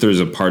there's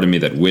a part of me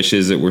that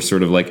wishes it were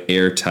sort of like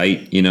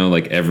airtight,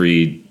 like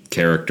every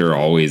character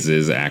always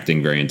is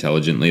acting very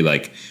intelligently.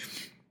 Like,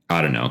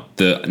 I don't know,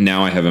 the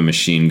now I have a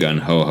machine gun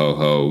ho ho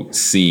ho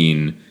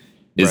scene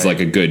is like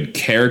a good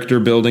character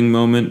building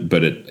moment,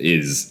 but it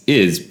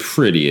is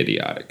pretty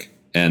idiotic.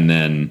 And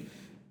then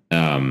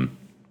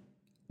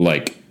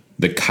like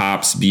the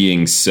cops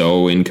being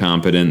so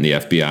incompetent, the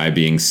FBI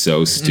being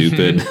so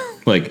stupid.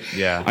 Like,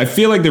 yeah, I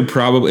feel like it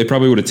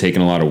probably would have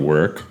taken a lot of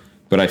work,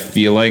 but I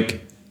feel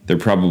like there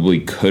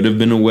probably could have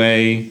been a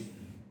way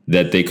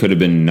that they could have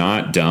been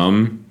not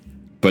dumb,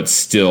 but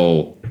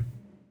still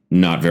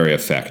not very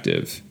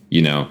effective,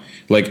 you know?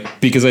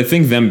 Like, because I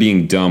think them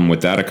being dumb,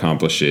 what that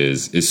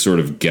accomplishes is sort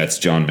of gets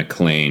John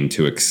McClane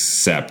to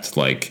accept,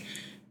 like,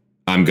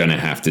 I'm going to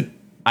have to, do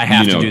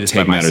this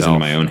take matters into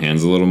my own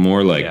hands a little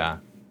more. Like,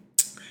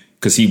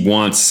 because he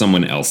wants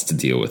someone else to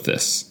deal with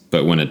this.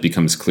 But when it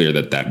becomes clear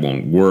that that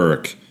won't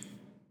work,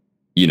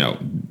 you know,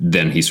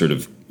 then he sort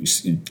of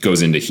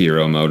goes into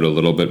hero mode a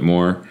little bit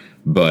more.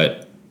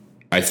 But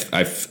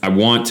I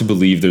want to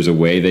believe there's a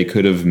way they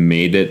could have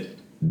made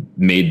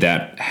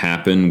that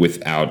happen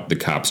without the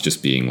cops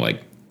just being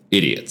like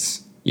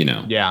idiots, you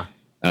know? Yeah.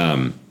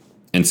 And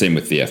same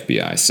with the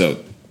FBI.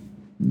 So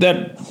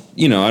that,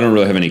 you know, I don't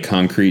really have any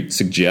concrete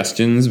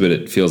suggestions, but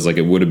it feels like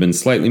it would have been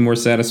slightly more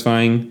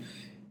satisfying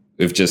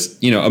if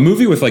just, you know, a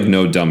movie with like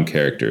no dumb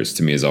characters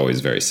to me is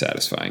always very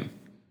satisfying.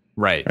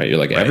 Right. You're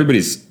like,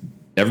 everybody's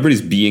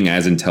being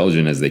as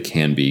intelligent as they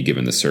can be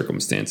given the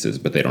circumstances,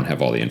 but they don't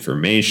have all the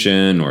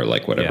information or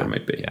like whatever it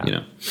might be, you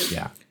know?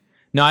 Yeah.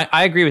 No,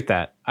 I agree with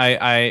that.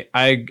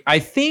 I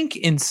think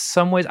in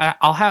some ways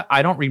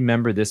I don't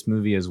remember this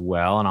movie as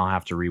well, and I'll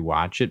have to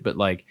rewatch it. But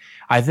like,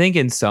 I think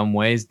in some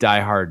ways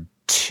Die Hard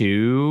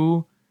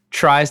 2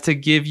 tries to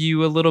give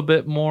you a little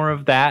bit more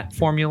of that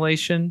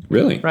formulation.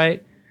 Really?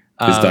 Right?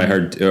 Is Die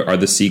Hard, are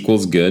the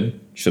sequels good?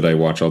 Should I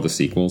watch all the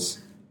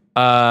sequels?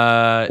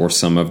 Or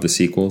some of the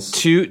sequels?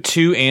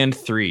 2 and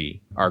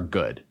 3 are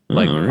good.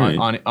 Like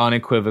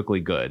unequivocally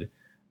good.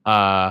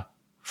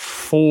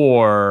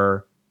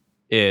 4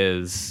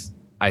 is,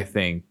 I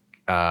think,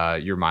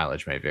 your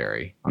mileage may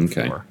vary on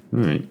 4. All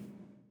right.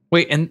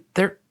 Wait, and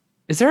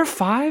is there a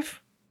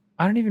 5?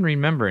 I don't even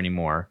remember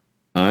anymore.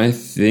 I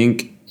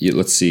think,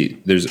 let's see.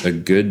 There's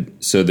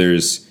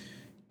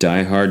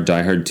Die Hard,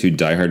 Die Hard 2,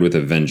 Die Hard with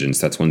a Vengeance.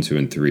 That's 1, 2,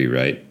 and 3,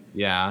 right?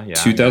 Yeah.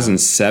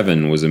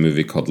 2007 was a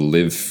movie called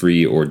Live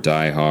Free or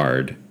Die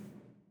Hard.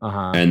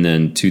 And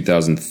then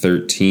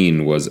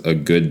 2013 was A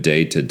Good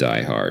Day to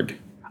Die Hard.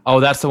 Oh,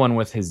 that's the one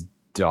with his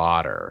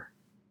daughter,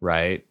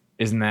 right?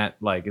 Isn't A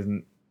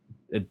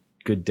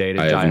Good Day to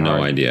Die Hard? I have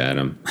no idea,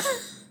 Adam.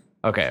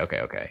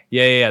 Okay.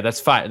 Yeah. That's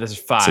 5. There's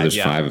 5. So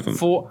there's 5 of them.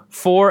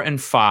 4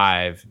 and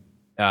 5.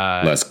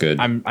 Less good.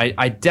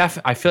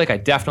 I feel like I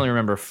definitely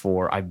remember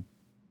 4. I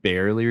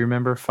barely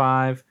remember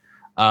 5.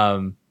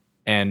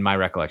 And my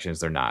recollection is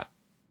they're not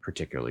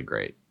particularly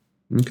great.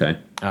 Okay.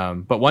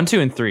 But 1, 2,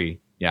 and 3,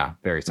 yeah,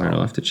 very solid. All right,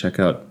 I'll have to check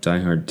out Die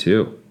Hard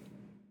 2.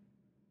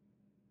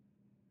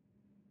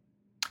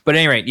 But at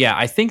any rate, yeah,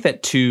 I think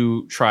that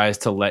 2 tries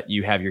to let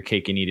you have your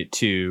cake and eat it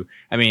too.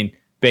 I mean,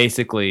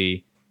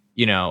 basically,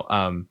 you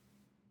know,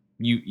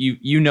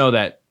 you know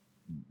that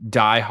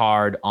Die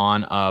Hard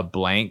on a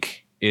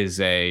blank is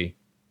a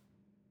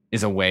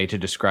way to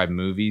describe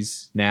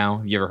movies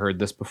now. You ever heard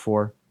this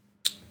before?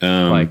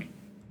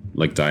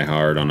 Like Die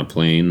Hard on a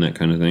plane, that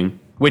kind of thing?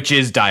 Which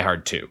is Die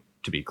Hard 2,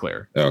 to be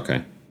clear.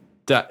 Okay.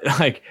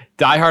 Die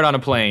Hard on a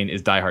plane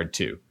is Die Hard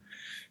 2.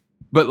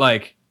 But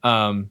like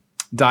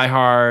Die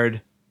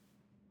Hard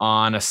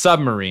on a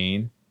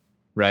submarine,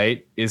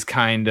 right, is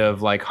kind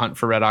of like Hunt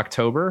for Red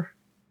October,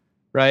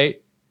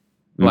 right?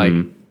 Like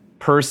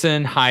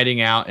person hiding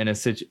out in a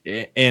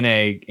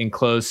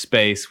enclosed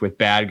space with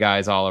bad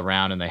guys all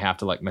around, and they have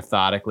to like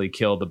methodically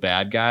kill the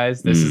bad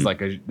guys. This is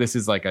like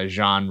a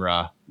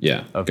genre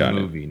of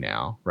movie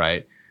now,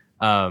 right?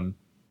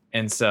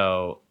 And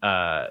so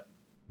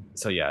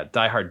yeah,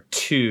 Die Hard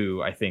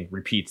 2 I think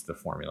repeats the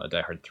formula.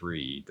 Die Hard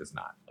 3 does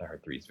not. Die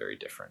Hard 3 is very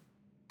different.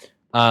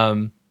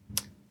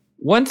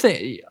 One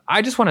thing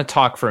I just want to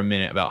talk for a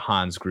minute about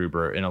Hans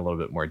Gruber in a little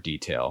bit more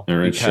detail, all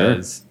right,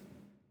 because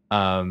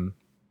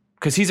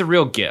he's a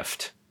real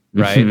gift,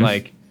 right?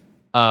 Like,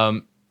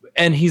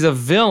 and he's a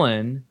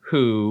villain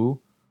who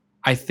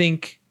I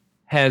think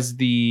has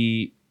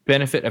the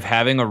benefit of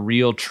having a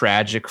real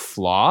tragic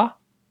flaw.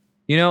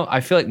 You know,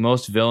 I feel like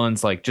most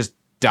villains like just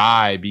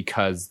die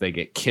because they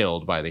get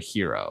killed by the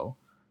hero,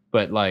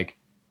 but like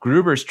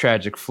Gruber's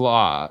tragic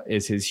flaw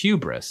is his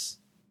hubris,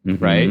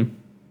 right?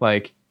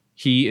 Like,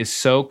 he is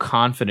so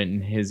confident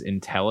in his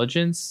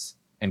intelligence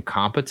and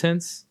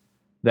competence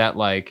that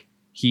like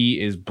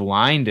he is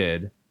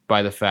blinded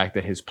by the fact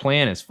that his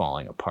plan is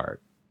falling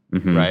apart,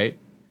 right?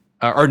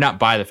 Or not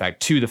by the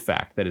fact, to the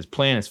fact that his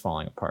plan is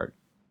falling apart.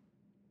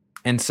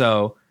 And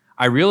so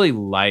I really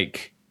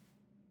like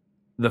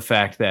the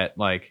fact that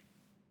like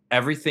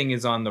everything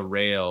is on the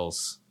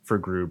rails for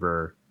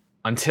Gruber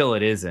until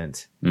it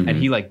isn't. And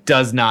he like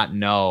does not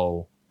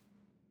know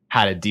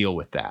how to deal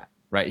with that,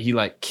 right? He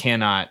like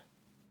cannot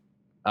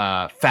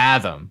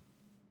fathom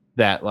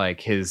that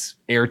like his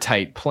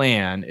airtight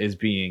plan is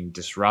being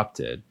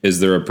disrupted. Is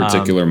there a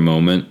particular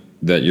moment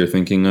that you're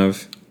thinking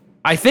of?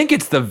 I think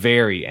it's the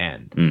very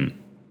end.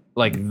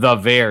 Like the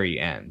very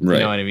end. Right. You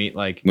know what I mean?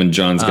 Like when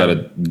John's got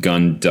a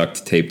gun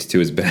duct taped to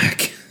his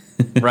back.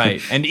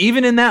 Right. And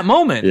even in that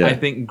moment, Yeah. I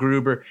think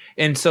Gruber,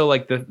 and so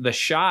like the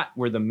shot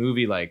where the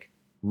movie like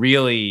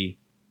really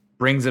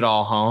brings it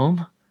all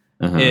home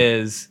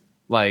is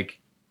like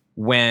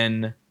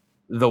when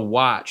the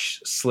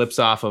watch slips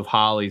off of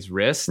Holly's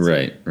wrist,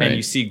 right. and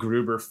you see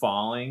Gruber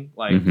falling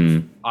like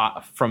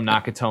from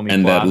Nakatomi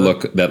and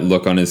Plaza. that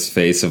look on his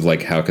face of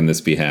like, how can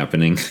this be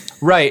happening?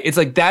 Right. It's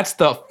like that's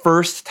the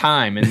first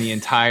time in the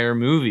entire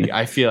movie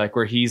I feel like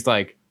where he's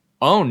like,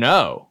 oh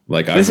no,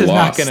 like this I've is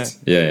lost. not gonna.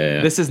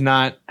 Yeah. This is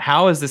not.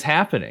 How is this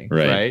happening?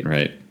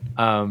 Right.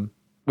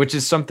 Which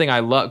is something I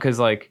love because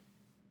like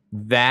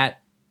that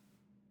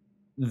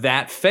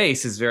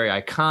face is very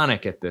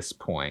iconic at this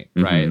point,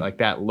 right? Like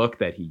that look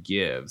that he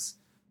gives,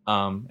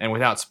 and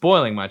without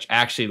spoiling much,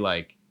 actually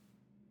like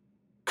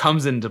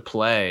comes into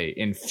play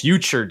in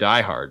future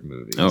Die Hard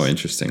movies. Oh,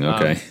 interesting.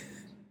 Okay,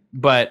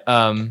 but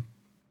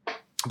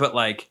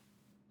like,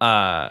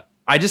 I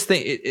just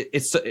think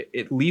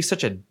it leaves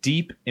such a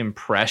deep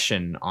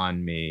impression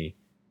on me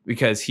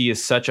because he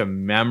is such a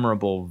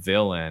memorable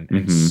villain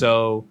and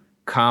so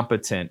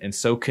competent and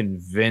so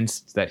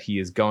convinced that he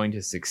is going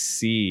to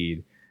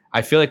succeed.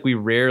 I feel like we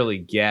rarely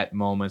get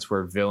moments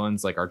where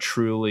villains like are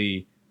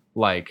truly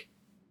like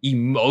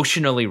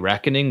emotionally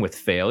reckoning with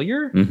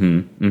failure.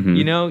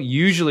 You know,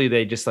 usually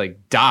they just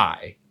like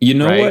die. You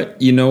know right?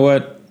 what? You know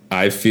what?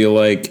 I feel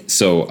like,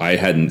 so I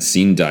hadn't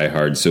seen Die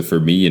Hard. So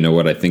for me, you know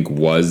what I think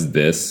was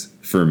this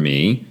for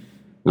me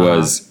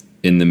was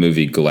in the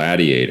movie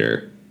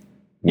Gladiator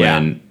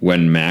when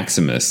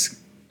Maximus,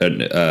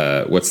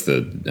 what's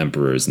the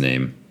emperor's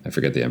name? I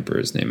forget the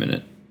emperor's name in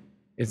it.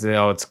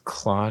 It's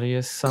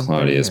Claudius something?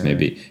 Claudius,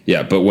 maybe.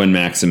 Yeah, but when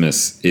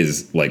Maximus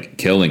is like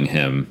killing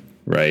him,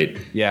 right?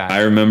 Yeah. I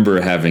remember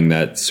having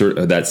that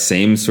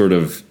same sort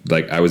of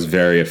like, I was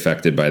very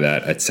affected by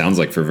that. It sounds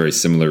like for very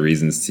similar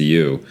reasons to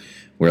you,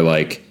 where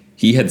like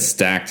he had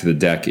stacked the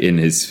deck in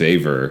his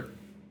favor,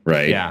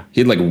 right? Yeah.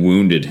 He had like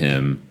wounded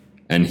him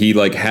and he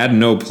like had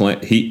no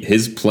plan.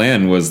 His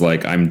plan was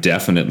like, I'm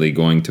definitely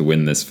going to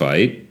win this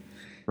fight.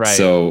 Right.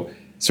 So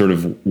sort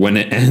of when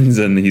it ends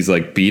and he's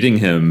like beating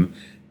him,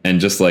 and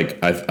just like,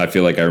 I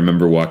feel like I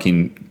remember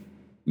Joaquin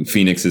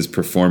Phoenix's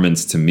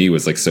performance to me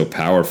was like so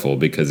powerful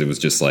because it was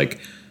just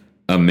like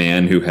a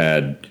man who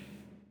had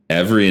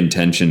every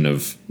intention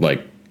of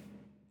like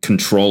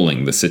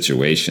controlling the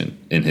situation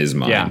in his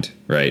mind,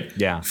 right?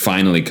 Yeah.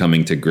 Finally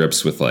coming to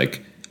grips with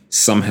like,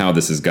 somehow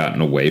this has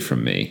gotten away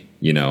from me.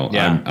 You know,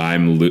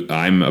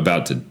 I'm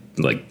about to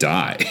like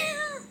die.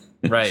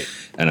 Right.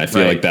 And I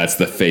feel like that's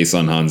the face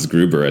on Hans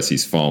Gruber as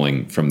he's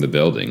falling from the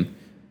building.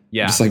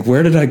 Yeah. Just like,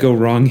 where did I go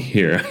wrong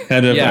here? I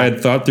had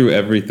thought through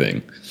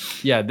everything.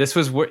 Yeah,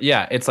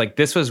 it's like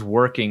this was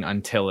working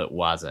until it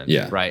wasn't.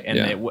 Yeah. Right. And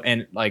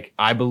and like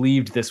I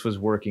believed this was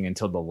working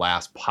until the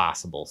last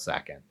possible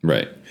second.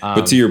 Right.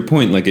 But to your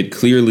point, like it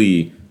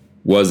clearly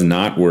was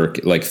not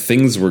like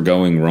things were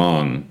going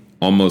wrong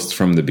almost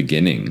from the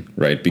beginning,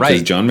 right?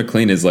 Because John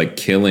McClane is like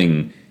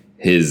killing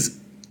his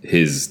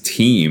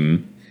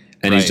team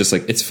and he's just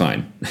like, it's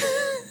fine.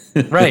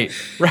 Right.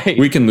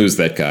 We can lose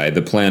that guy.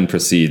 The plan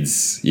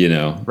proceeds, you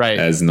know,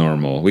 as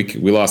normal. We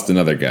lost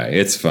another guy.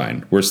 It's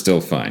fine. We're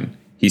still fine.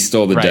 He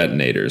stole the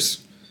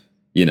detonators,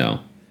 you know.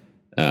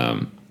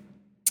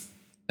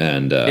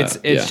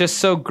 It's just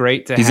so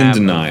great to He's in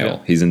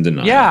denial. He's in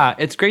denial. Yeah,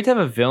 it's great to have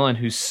a villain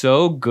who's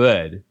so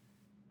good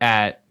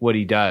at what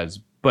he does,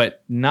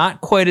 but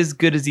not quite as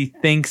good as he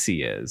thinks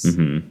he is,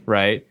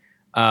 right?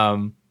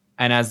 And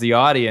as the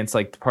audience,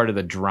 like part of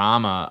the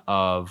drama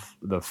of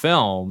the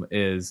film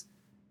is,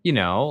 you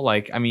know,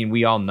 like, I mean,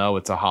 we all know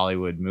it's a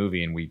Hollywood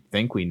movie and we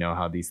think we know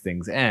how these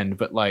things end,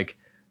 but like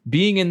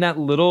being in that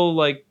little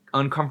like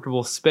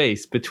uncomfortable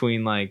space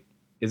between like,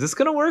 is this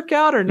going to work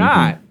out or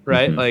not?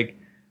 Right. Like,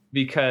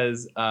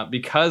 because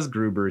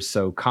Gruber is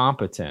so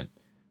competent.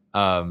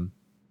 And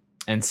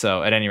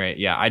so at any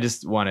rate, I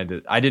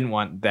didn't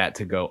want that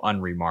to go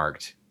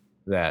unremarked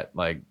that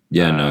like,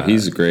 no,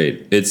 he's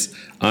great.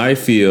 I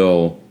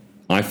feel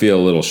a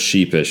little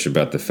sheepish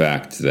about the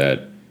fact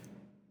that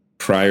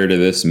prior to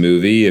this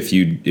movie, if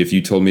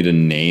you told me to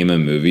name a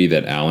movie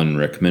that Alan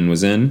Rickman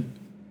was in,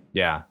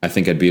 I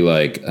think I'd be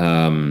like,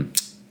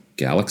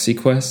 Galaxy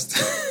Quest.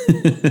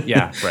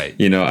 Yeah, right.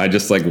 You know, I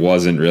just like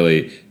wasn't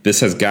really. This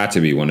has got to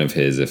be one of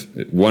his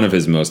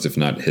most, if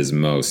not his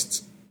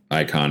most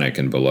iconic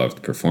and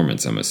beloved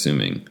performance, I'm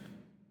assuming.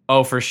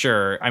 Oh, for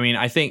sure. I mean,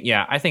 I think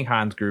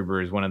Hans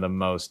Gruber is one of the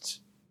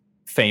most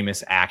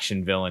famous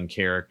action villain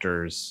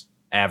characters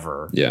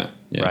ever. Yeah.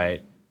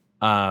 Right.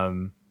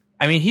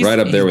 I mean, he's right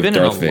up there with been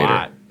Darth in a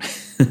Vader.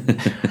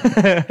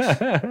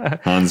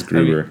 Lot. Hans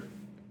Gruber.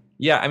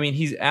 I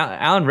mean,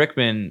 Alan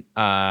Rickman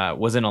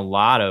was in a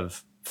lot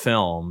of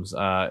films.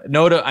 I'm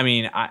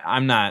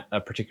not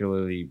a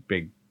particularly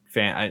big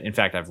fan. In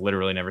fact, I've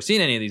literally never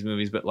seen any of these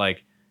movies. But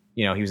like,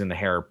 you know, he was in the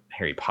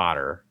Harry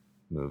Potter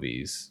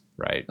movies,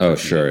 right? Oh,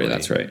 sure,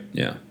 that's right.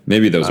 Yeah,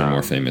 maybe those are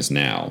more famous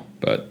now,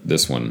 but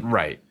this one,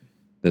 would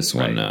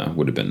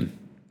have been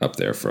up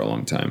there for a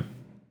long time.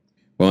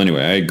 Well,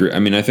 anyway, I agree. I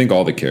mean, I think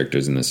all the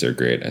characters in this are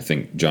great. I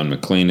think John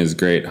McClane is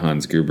great.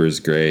 Hans Gruber is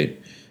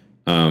great.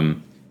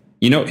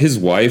 His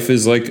wife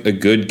is like a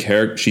good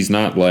character. She's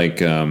not like,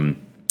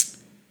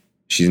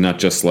 she's not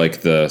just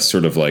like the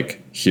sort of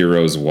like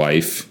hero's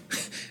wife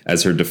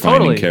as her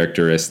defining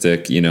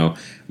characteristic.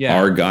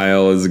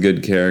 Argyle is a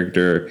good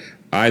character.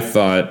 I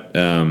thought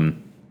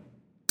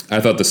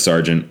the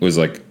sergeant was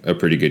like a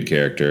pretty good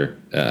character.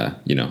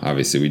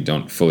 Obviously we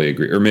don't fully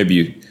agree, or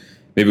maybe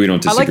we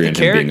don't disagree on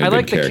him being a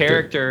good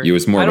character. It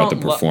was more about the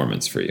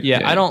performance for you.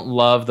 Yeah, I don't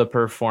love the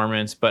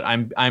performance, but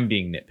I'm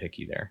being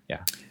nitpicky there.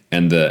 Yeah.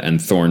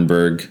 And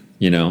Thornburg,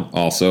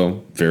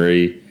 also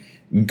very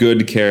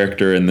good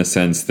character in the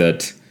sense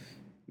that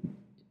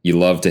you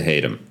love to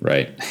hate him,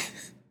 right?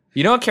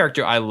 You know, a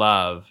character I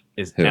love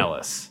is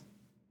Ellis.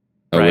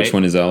 Oh, right? Which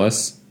one is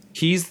Ellis?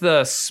 He's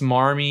the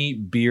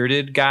smarmy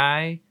bearded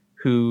guy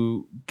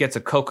who gets a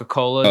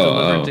Coca-Cola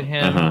delivered to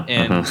him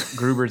in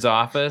Gruber's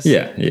office.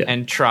 Yeah.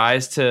 And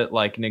tries to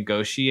like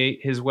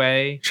negotiate his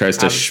way. Tries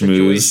to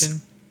schmooze.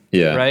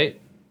 Yeah.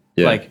 Right?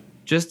 Yeah. Like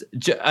just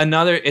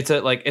another, it's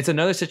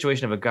another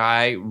situation of a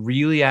guy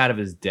really out of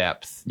his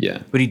depth. Yeah.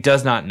 But he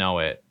does not know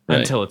it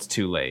until it's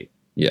too late.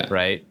 Yeah.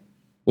 Right?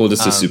 Well,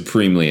 just a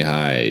supremely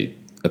high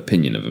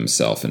opinion of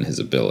himself and his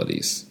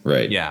abilities.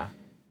 Right? Yeah.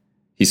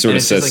 He sort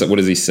of says, what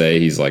does he say?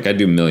 He's like, I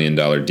do $1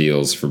 million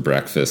deals for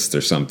breakfast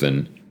or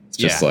something. It's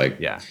just I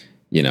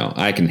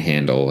can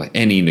handle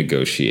any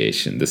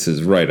negotiation. This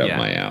is right up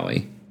my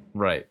alley.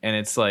 Right. And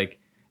it's like,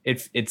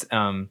 it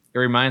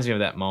reminds me of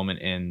that moment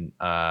in,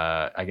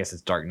 I guess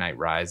it's Dark Knight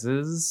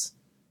Rises,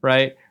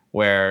 right?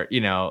 Where,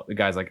 the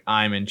guy's like,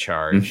 I'm in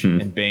charge.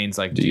 And Bane's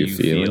like, do you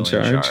feel in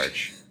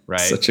charge? Right.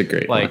 Such a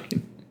great line.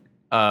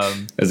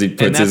 As he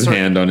puts his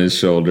hand on his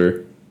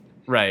shoulder.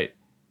 Right.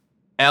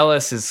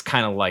 Ellis is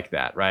kind of like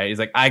that, right? He's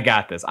like, I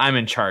got this. I'm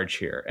in charge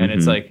here. And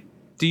it's like,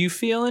 do you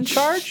feel in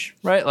charge?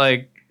 Right?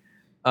 Like,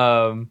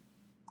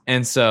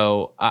 and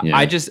so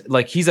I just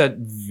like, he's a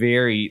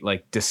very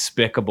like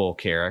despicable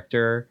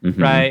character,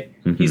 right?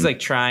 He's like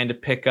trying to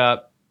pick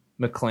up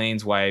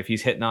McClane's wife.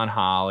 He's hitting on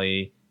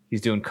Holly.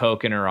 He's doing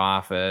coke in her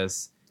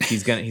office.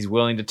 He's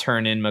willing to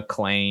turn in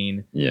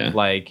McClane. Yeah.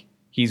 Like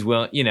he's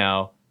willing,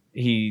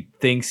 he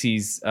thinks he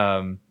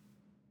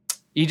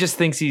just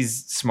thinks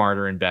he's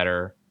smarter and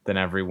better than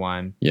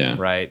everyone. Yeah.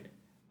 Right.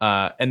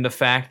 And the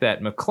fact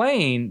that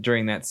McClane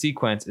during that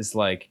sequence is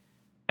like,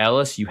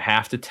 Ellis, you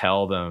have to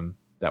tell them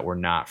that we're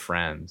not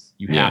friends.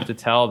 You have to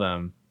tell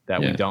them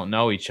that we don't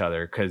know each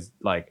other. Cause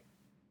like,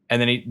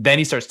 and then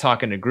he starts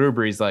talking to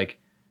Gruber. He's like,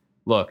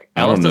 look,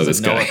 Ellis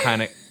doesn't know what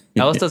kind of,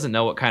 Ellis doesn't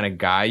know what kind of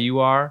guy you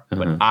are,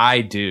 but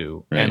I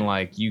do. Right. And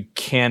like, you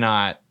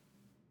cannot,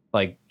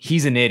 like,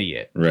 he's an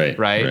idiot.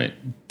 Right.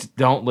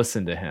 Don't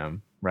listen to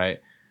him. Right.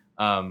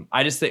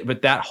 I just think,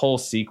 but that whole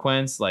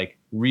sequence, like,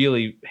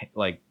 really,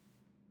 like,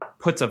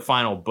 puts a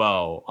final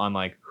bow on,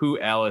 like, who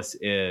Ellis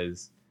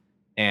is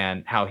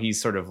and how he's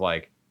sort of,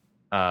 like,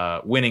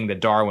 winning the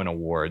Darwin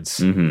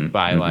Awards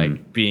by,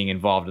 like, being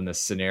involved in this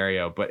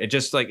scenario. But it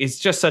just, like, it's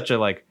just such a,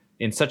 like,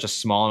 in such a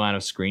small amount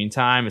of screen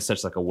time, it's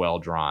such, like, a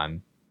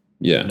well-drawn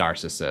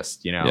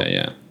narcissist,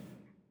 Yeah.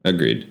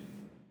 Agreed.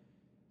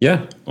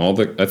 Yeah.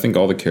 I think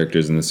all the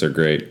characters in this are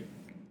great.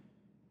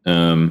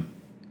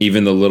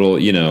 Even the little,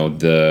 in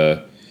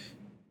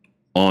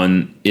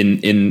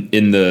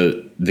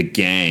the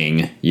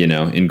gang,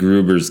 in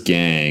Gruber's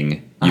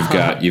gang,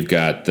 you've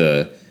got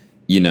the,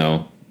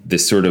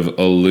 this sort of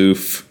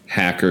aloof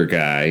hacker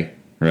guy,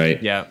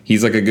 right? Yeah.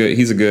 He's a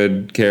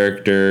good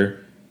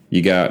character.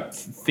 You got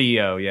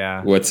Theo.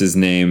 Yeah. What's his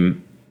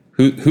name?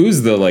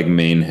 Who's the like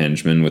main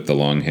henchman with the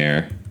long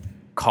hair?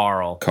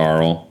 Carl.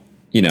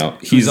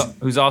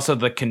 Who's also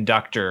the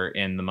conductor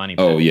in The Money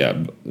Pit. Oh yeah,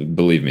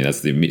 believe me,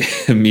 that's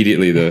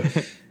immediately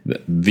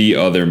the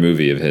other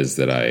movie of his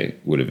that I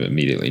would have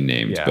immediately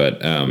named. Yeah.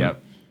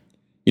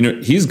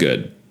 But he's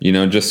good.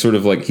 Just sort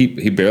of like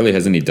he barely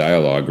has any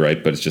dialogue,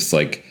 right? But it's just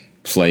like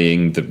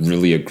playing the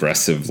really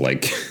aggressive,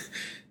 like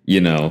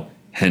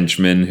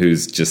henchman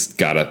who's just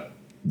got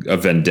a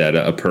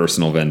vendetta, a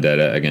personal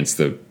vendetta against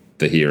the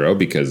hero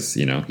because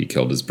he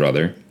killed his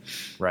brother.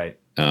 Right.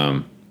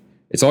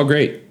 It's all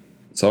great.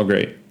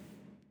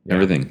 Yeah.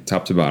 Everything,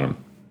 top to bottom.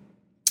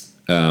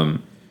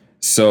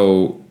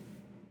 So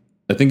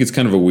I think it's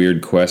kind of a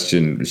weird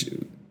question.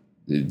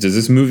 Does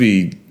this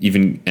movie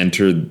even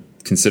enter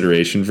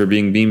consideration for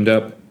being beamed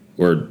up?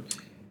 Or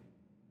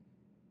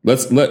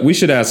we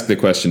should ask the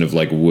question of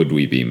like, would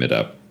we beam it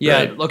up? Yeah.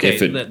 Right? Okay.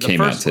 If it came out today. The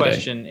first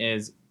question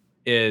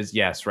is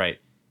yes, right.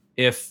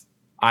 If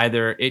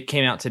either it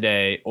came out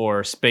today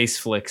or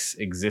Spaceflix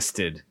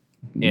existed.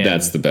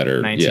 That's the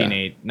better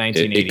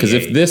 1988. Because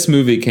if this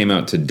movie came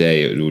out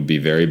today, it would be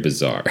very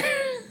bizarre.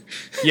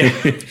 Yeah,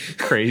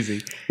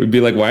 crazy. We'd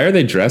be like, why are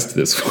they dressed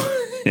this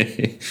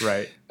way?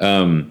 Right.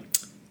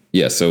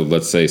 So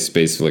let's say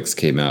Spaceflix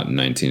came out in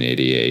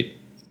 1988.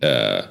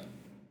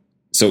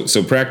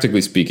 So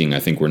practically speaking, I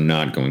think we're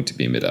not going to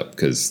beam it up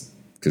because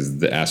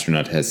the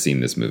astronaut has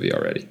seen this movie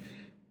already.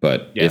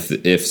 But if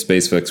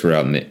Spaceflix were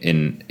out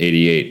in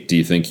 88, do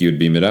you think you'd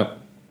beam it up?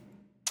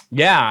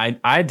 Yeah,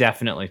 I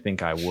definitely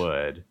think I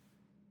would.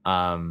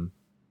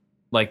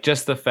 Like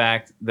just the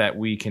fact that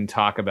we can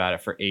talk about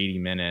it for 80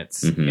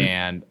 minutes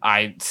and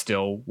I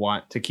still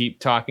want to keep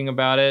talking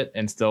about it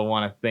and still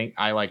want to think.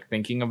 I like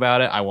thinking about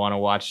it. I want to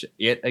watch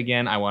it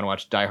again. I want to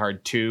watch Die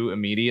Hard 2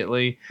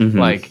 immediately.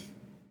 Like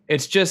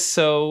it's just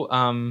so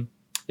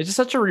it's just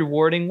such a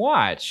rewarding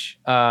watch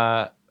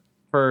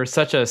for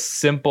such a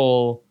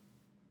simple,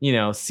 you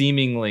know,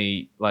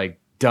 seemingly like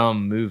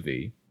dumb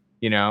movie,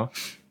 you know.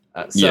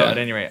 At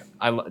any rate,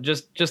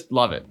 just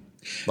love it.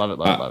 Love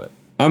it.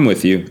 I'm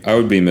with you. I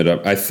would beam it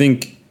up. I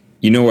think,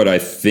 you know what I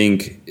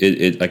think,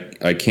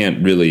 I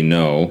can't really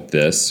know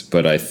this,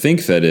 but I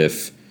think that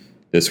if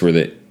this were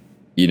the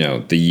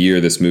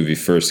year this movie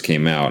first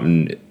came out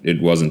and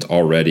it wasn't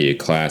already a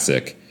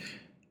classic,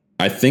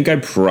 I think I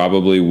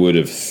probably would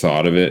have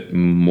thought of it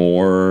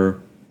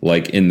more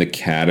like in the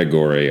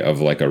category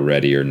of like a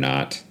Ready or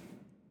Not.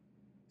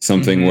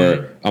 Something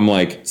where I'm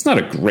like, it's not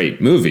a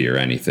great movie or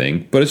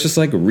anything, but it's just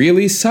like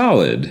really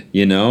solid,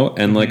 you know?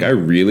 And like I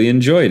really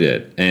enjoyed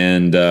it.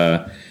 And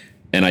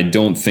I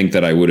don't think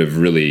that I would have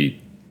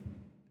really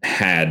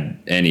had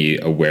any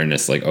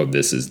awareness like, oh,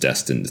 this is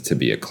destined to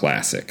be a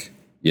classic,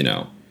 you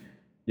know?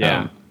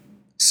 Yeah.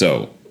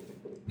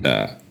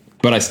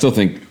 But I still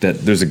think that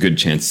there's a good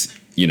chance,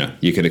 you know,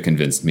 you could have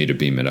convinced me to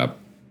beam it up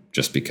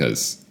just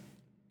because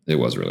it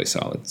was really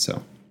solid.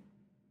 So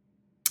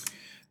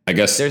I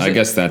guess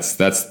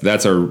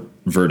that's our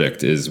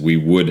verdict is we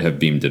would have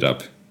beamed it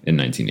up in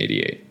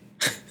 1988.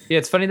 Yeah,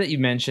 it's funny that you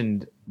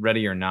mentioned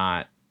Ready or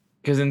Not,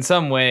 because in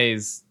some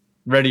ways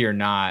Ready or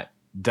Not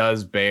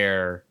does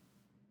bear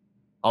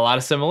a lot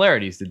of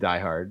similarities to Die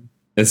Hard.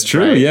 It's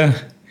true, right? Yeah.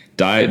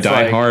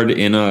 Die Hard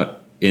in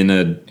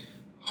a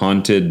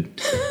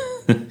haunted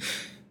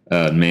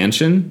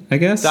mansion, I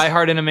guess. Die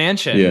Hard in a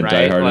mansion, yeah, right?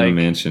 Die Hard in a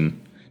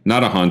mansion.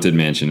 Not a haunted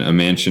mansion. A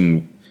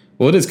mansion,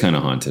 well, it is kind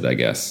of haunted, I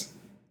guess.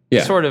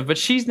 Yeah. Sort of, but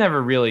she's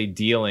never really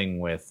dealing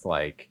with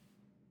like.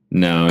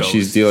 No,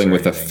 she's dealing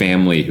with a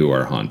family who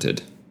are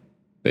haunted,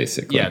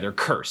 basically. Yeah, they're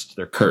cursed.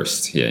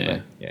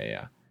 Yeah.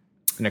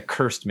 In a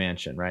cursed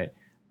mansion, right?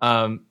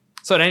 So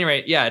at any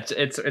rate, yeah,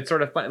 it's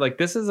sort of funny. Like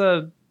this is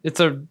a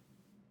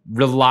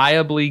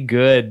reliably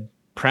good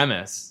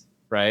premise,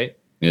 right?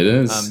 It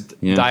is.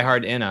 Die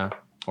Hard Anna.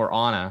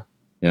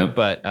 Yeah.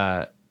 But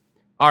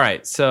all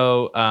right,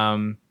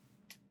 so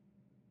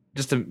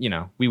just to, you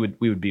know, we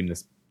would beam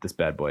this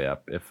bad boy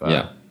up if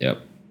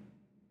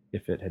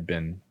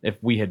if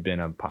we had been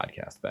a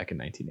podcast back in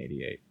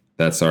 1988.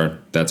 That's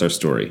our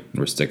story.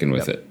 We're sticking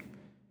with it.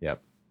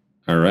 Yep.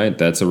 All right,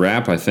 that's a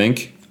wrap, I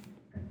think.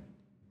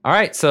 All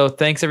right, so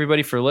thanks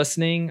everybody for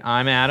listening.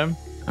 I'm Adam.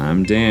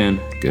 I'm Dan.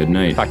 Good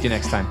night. Talk to you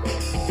next time.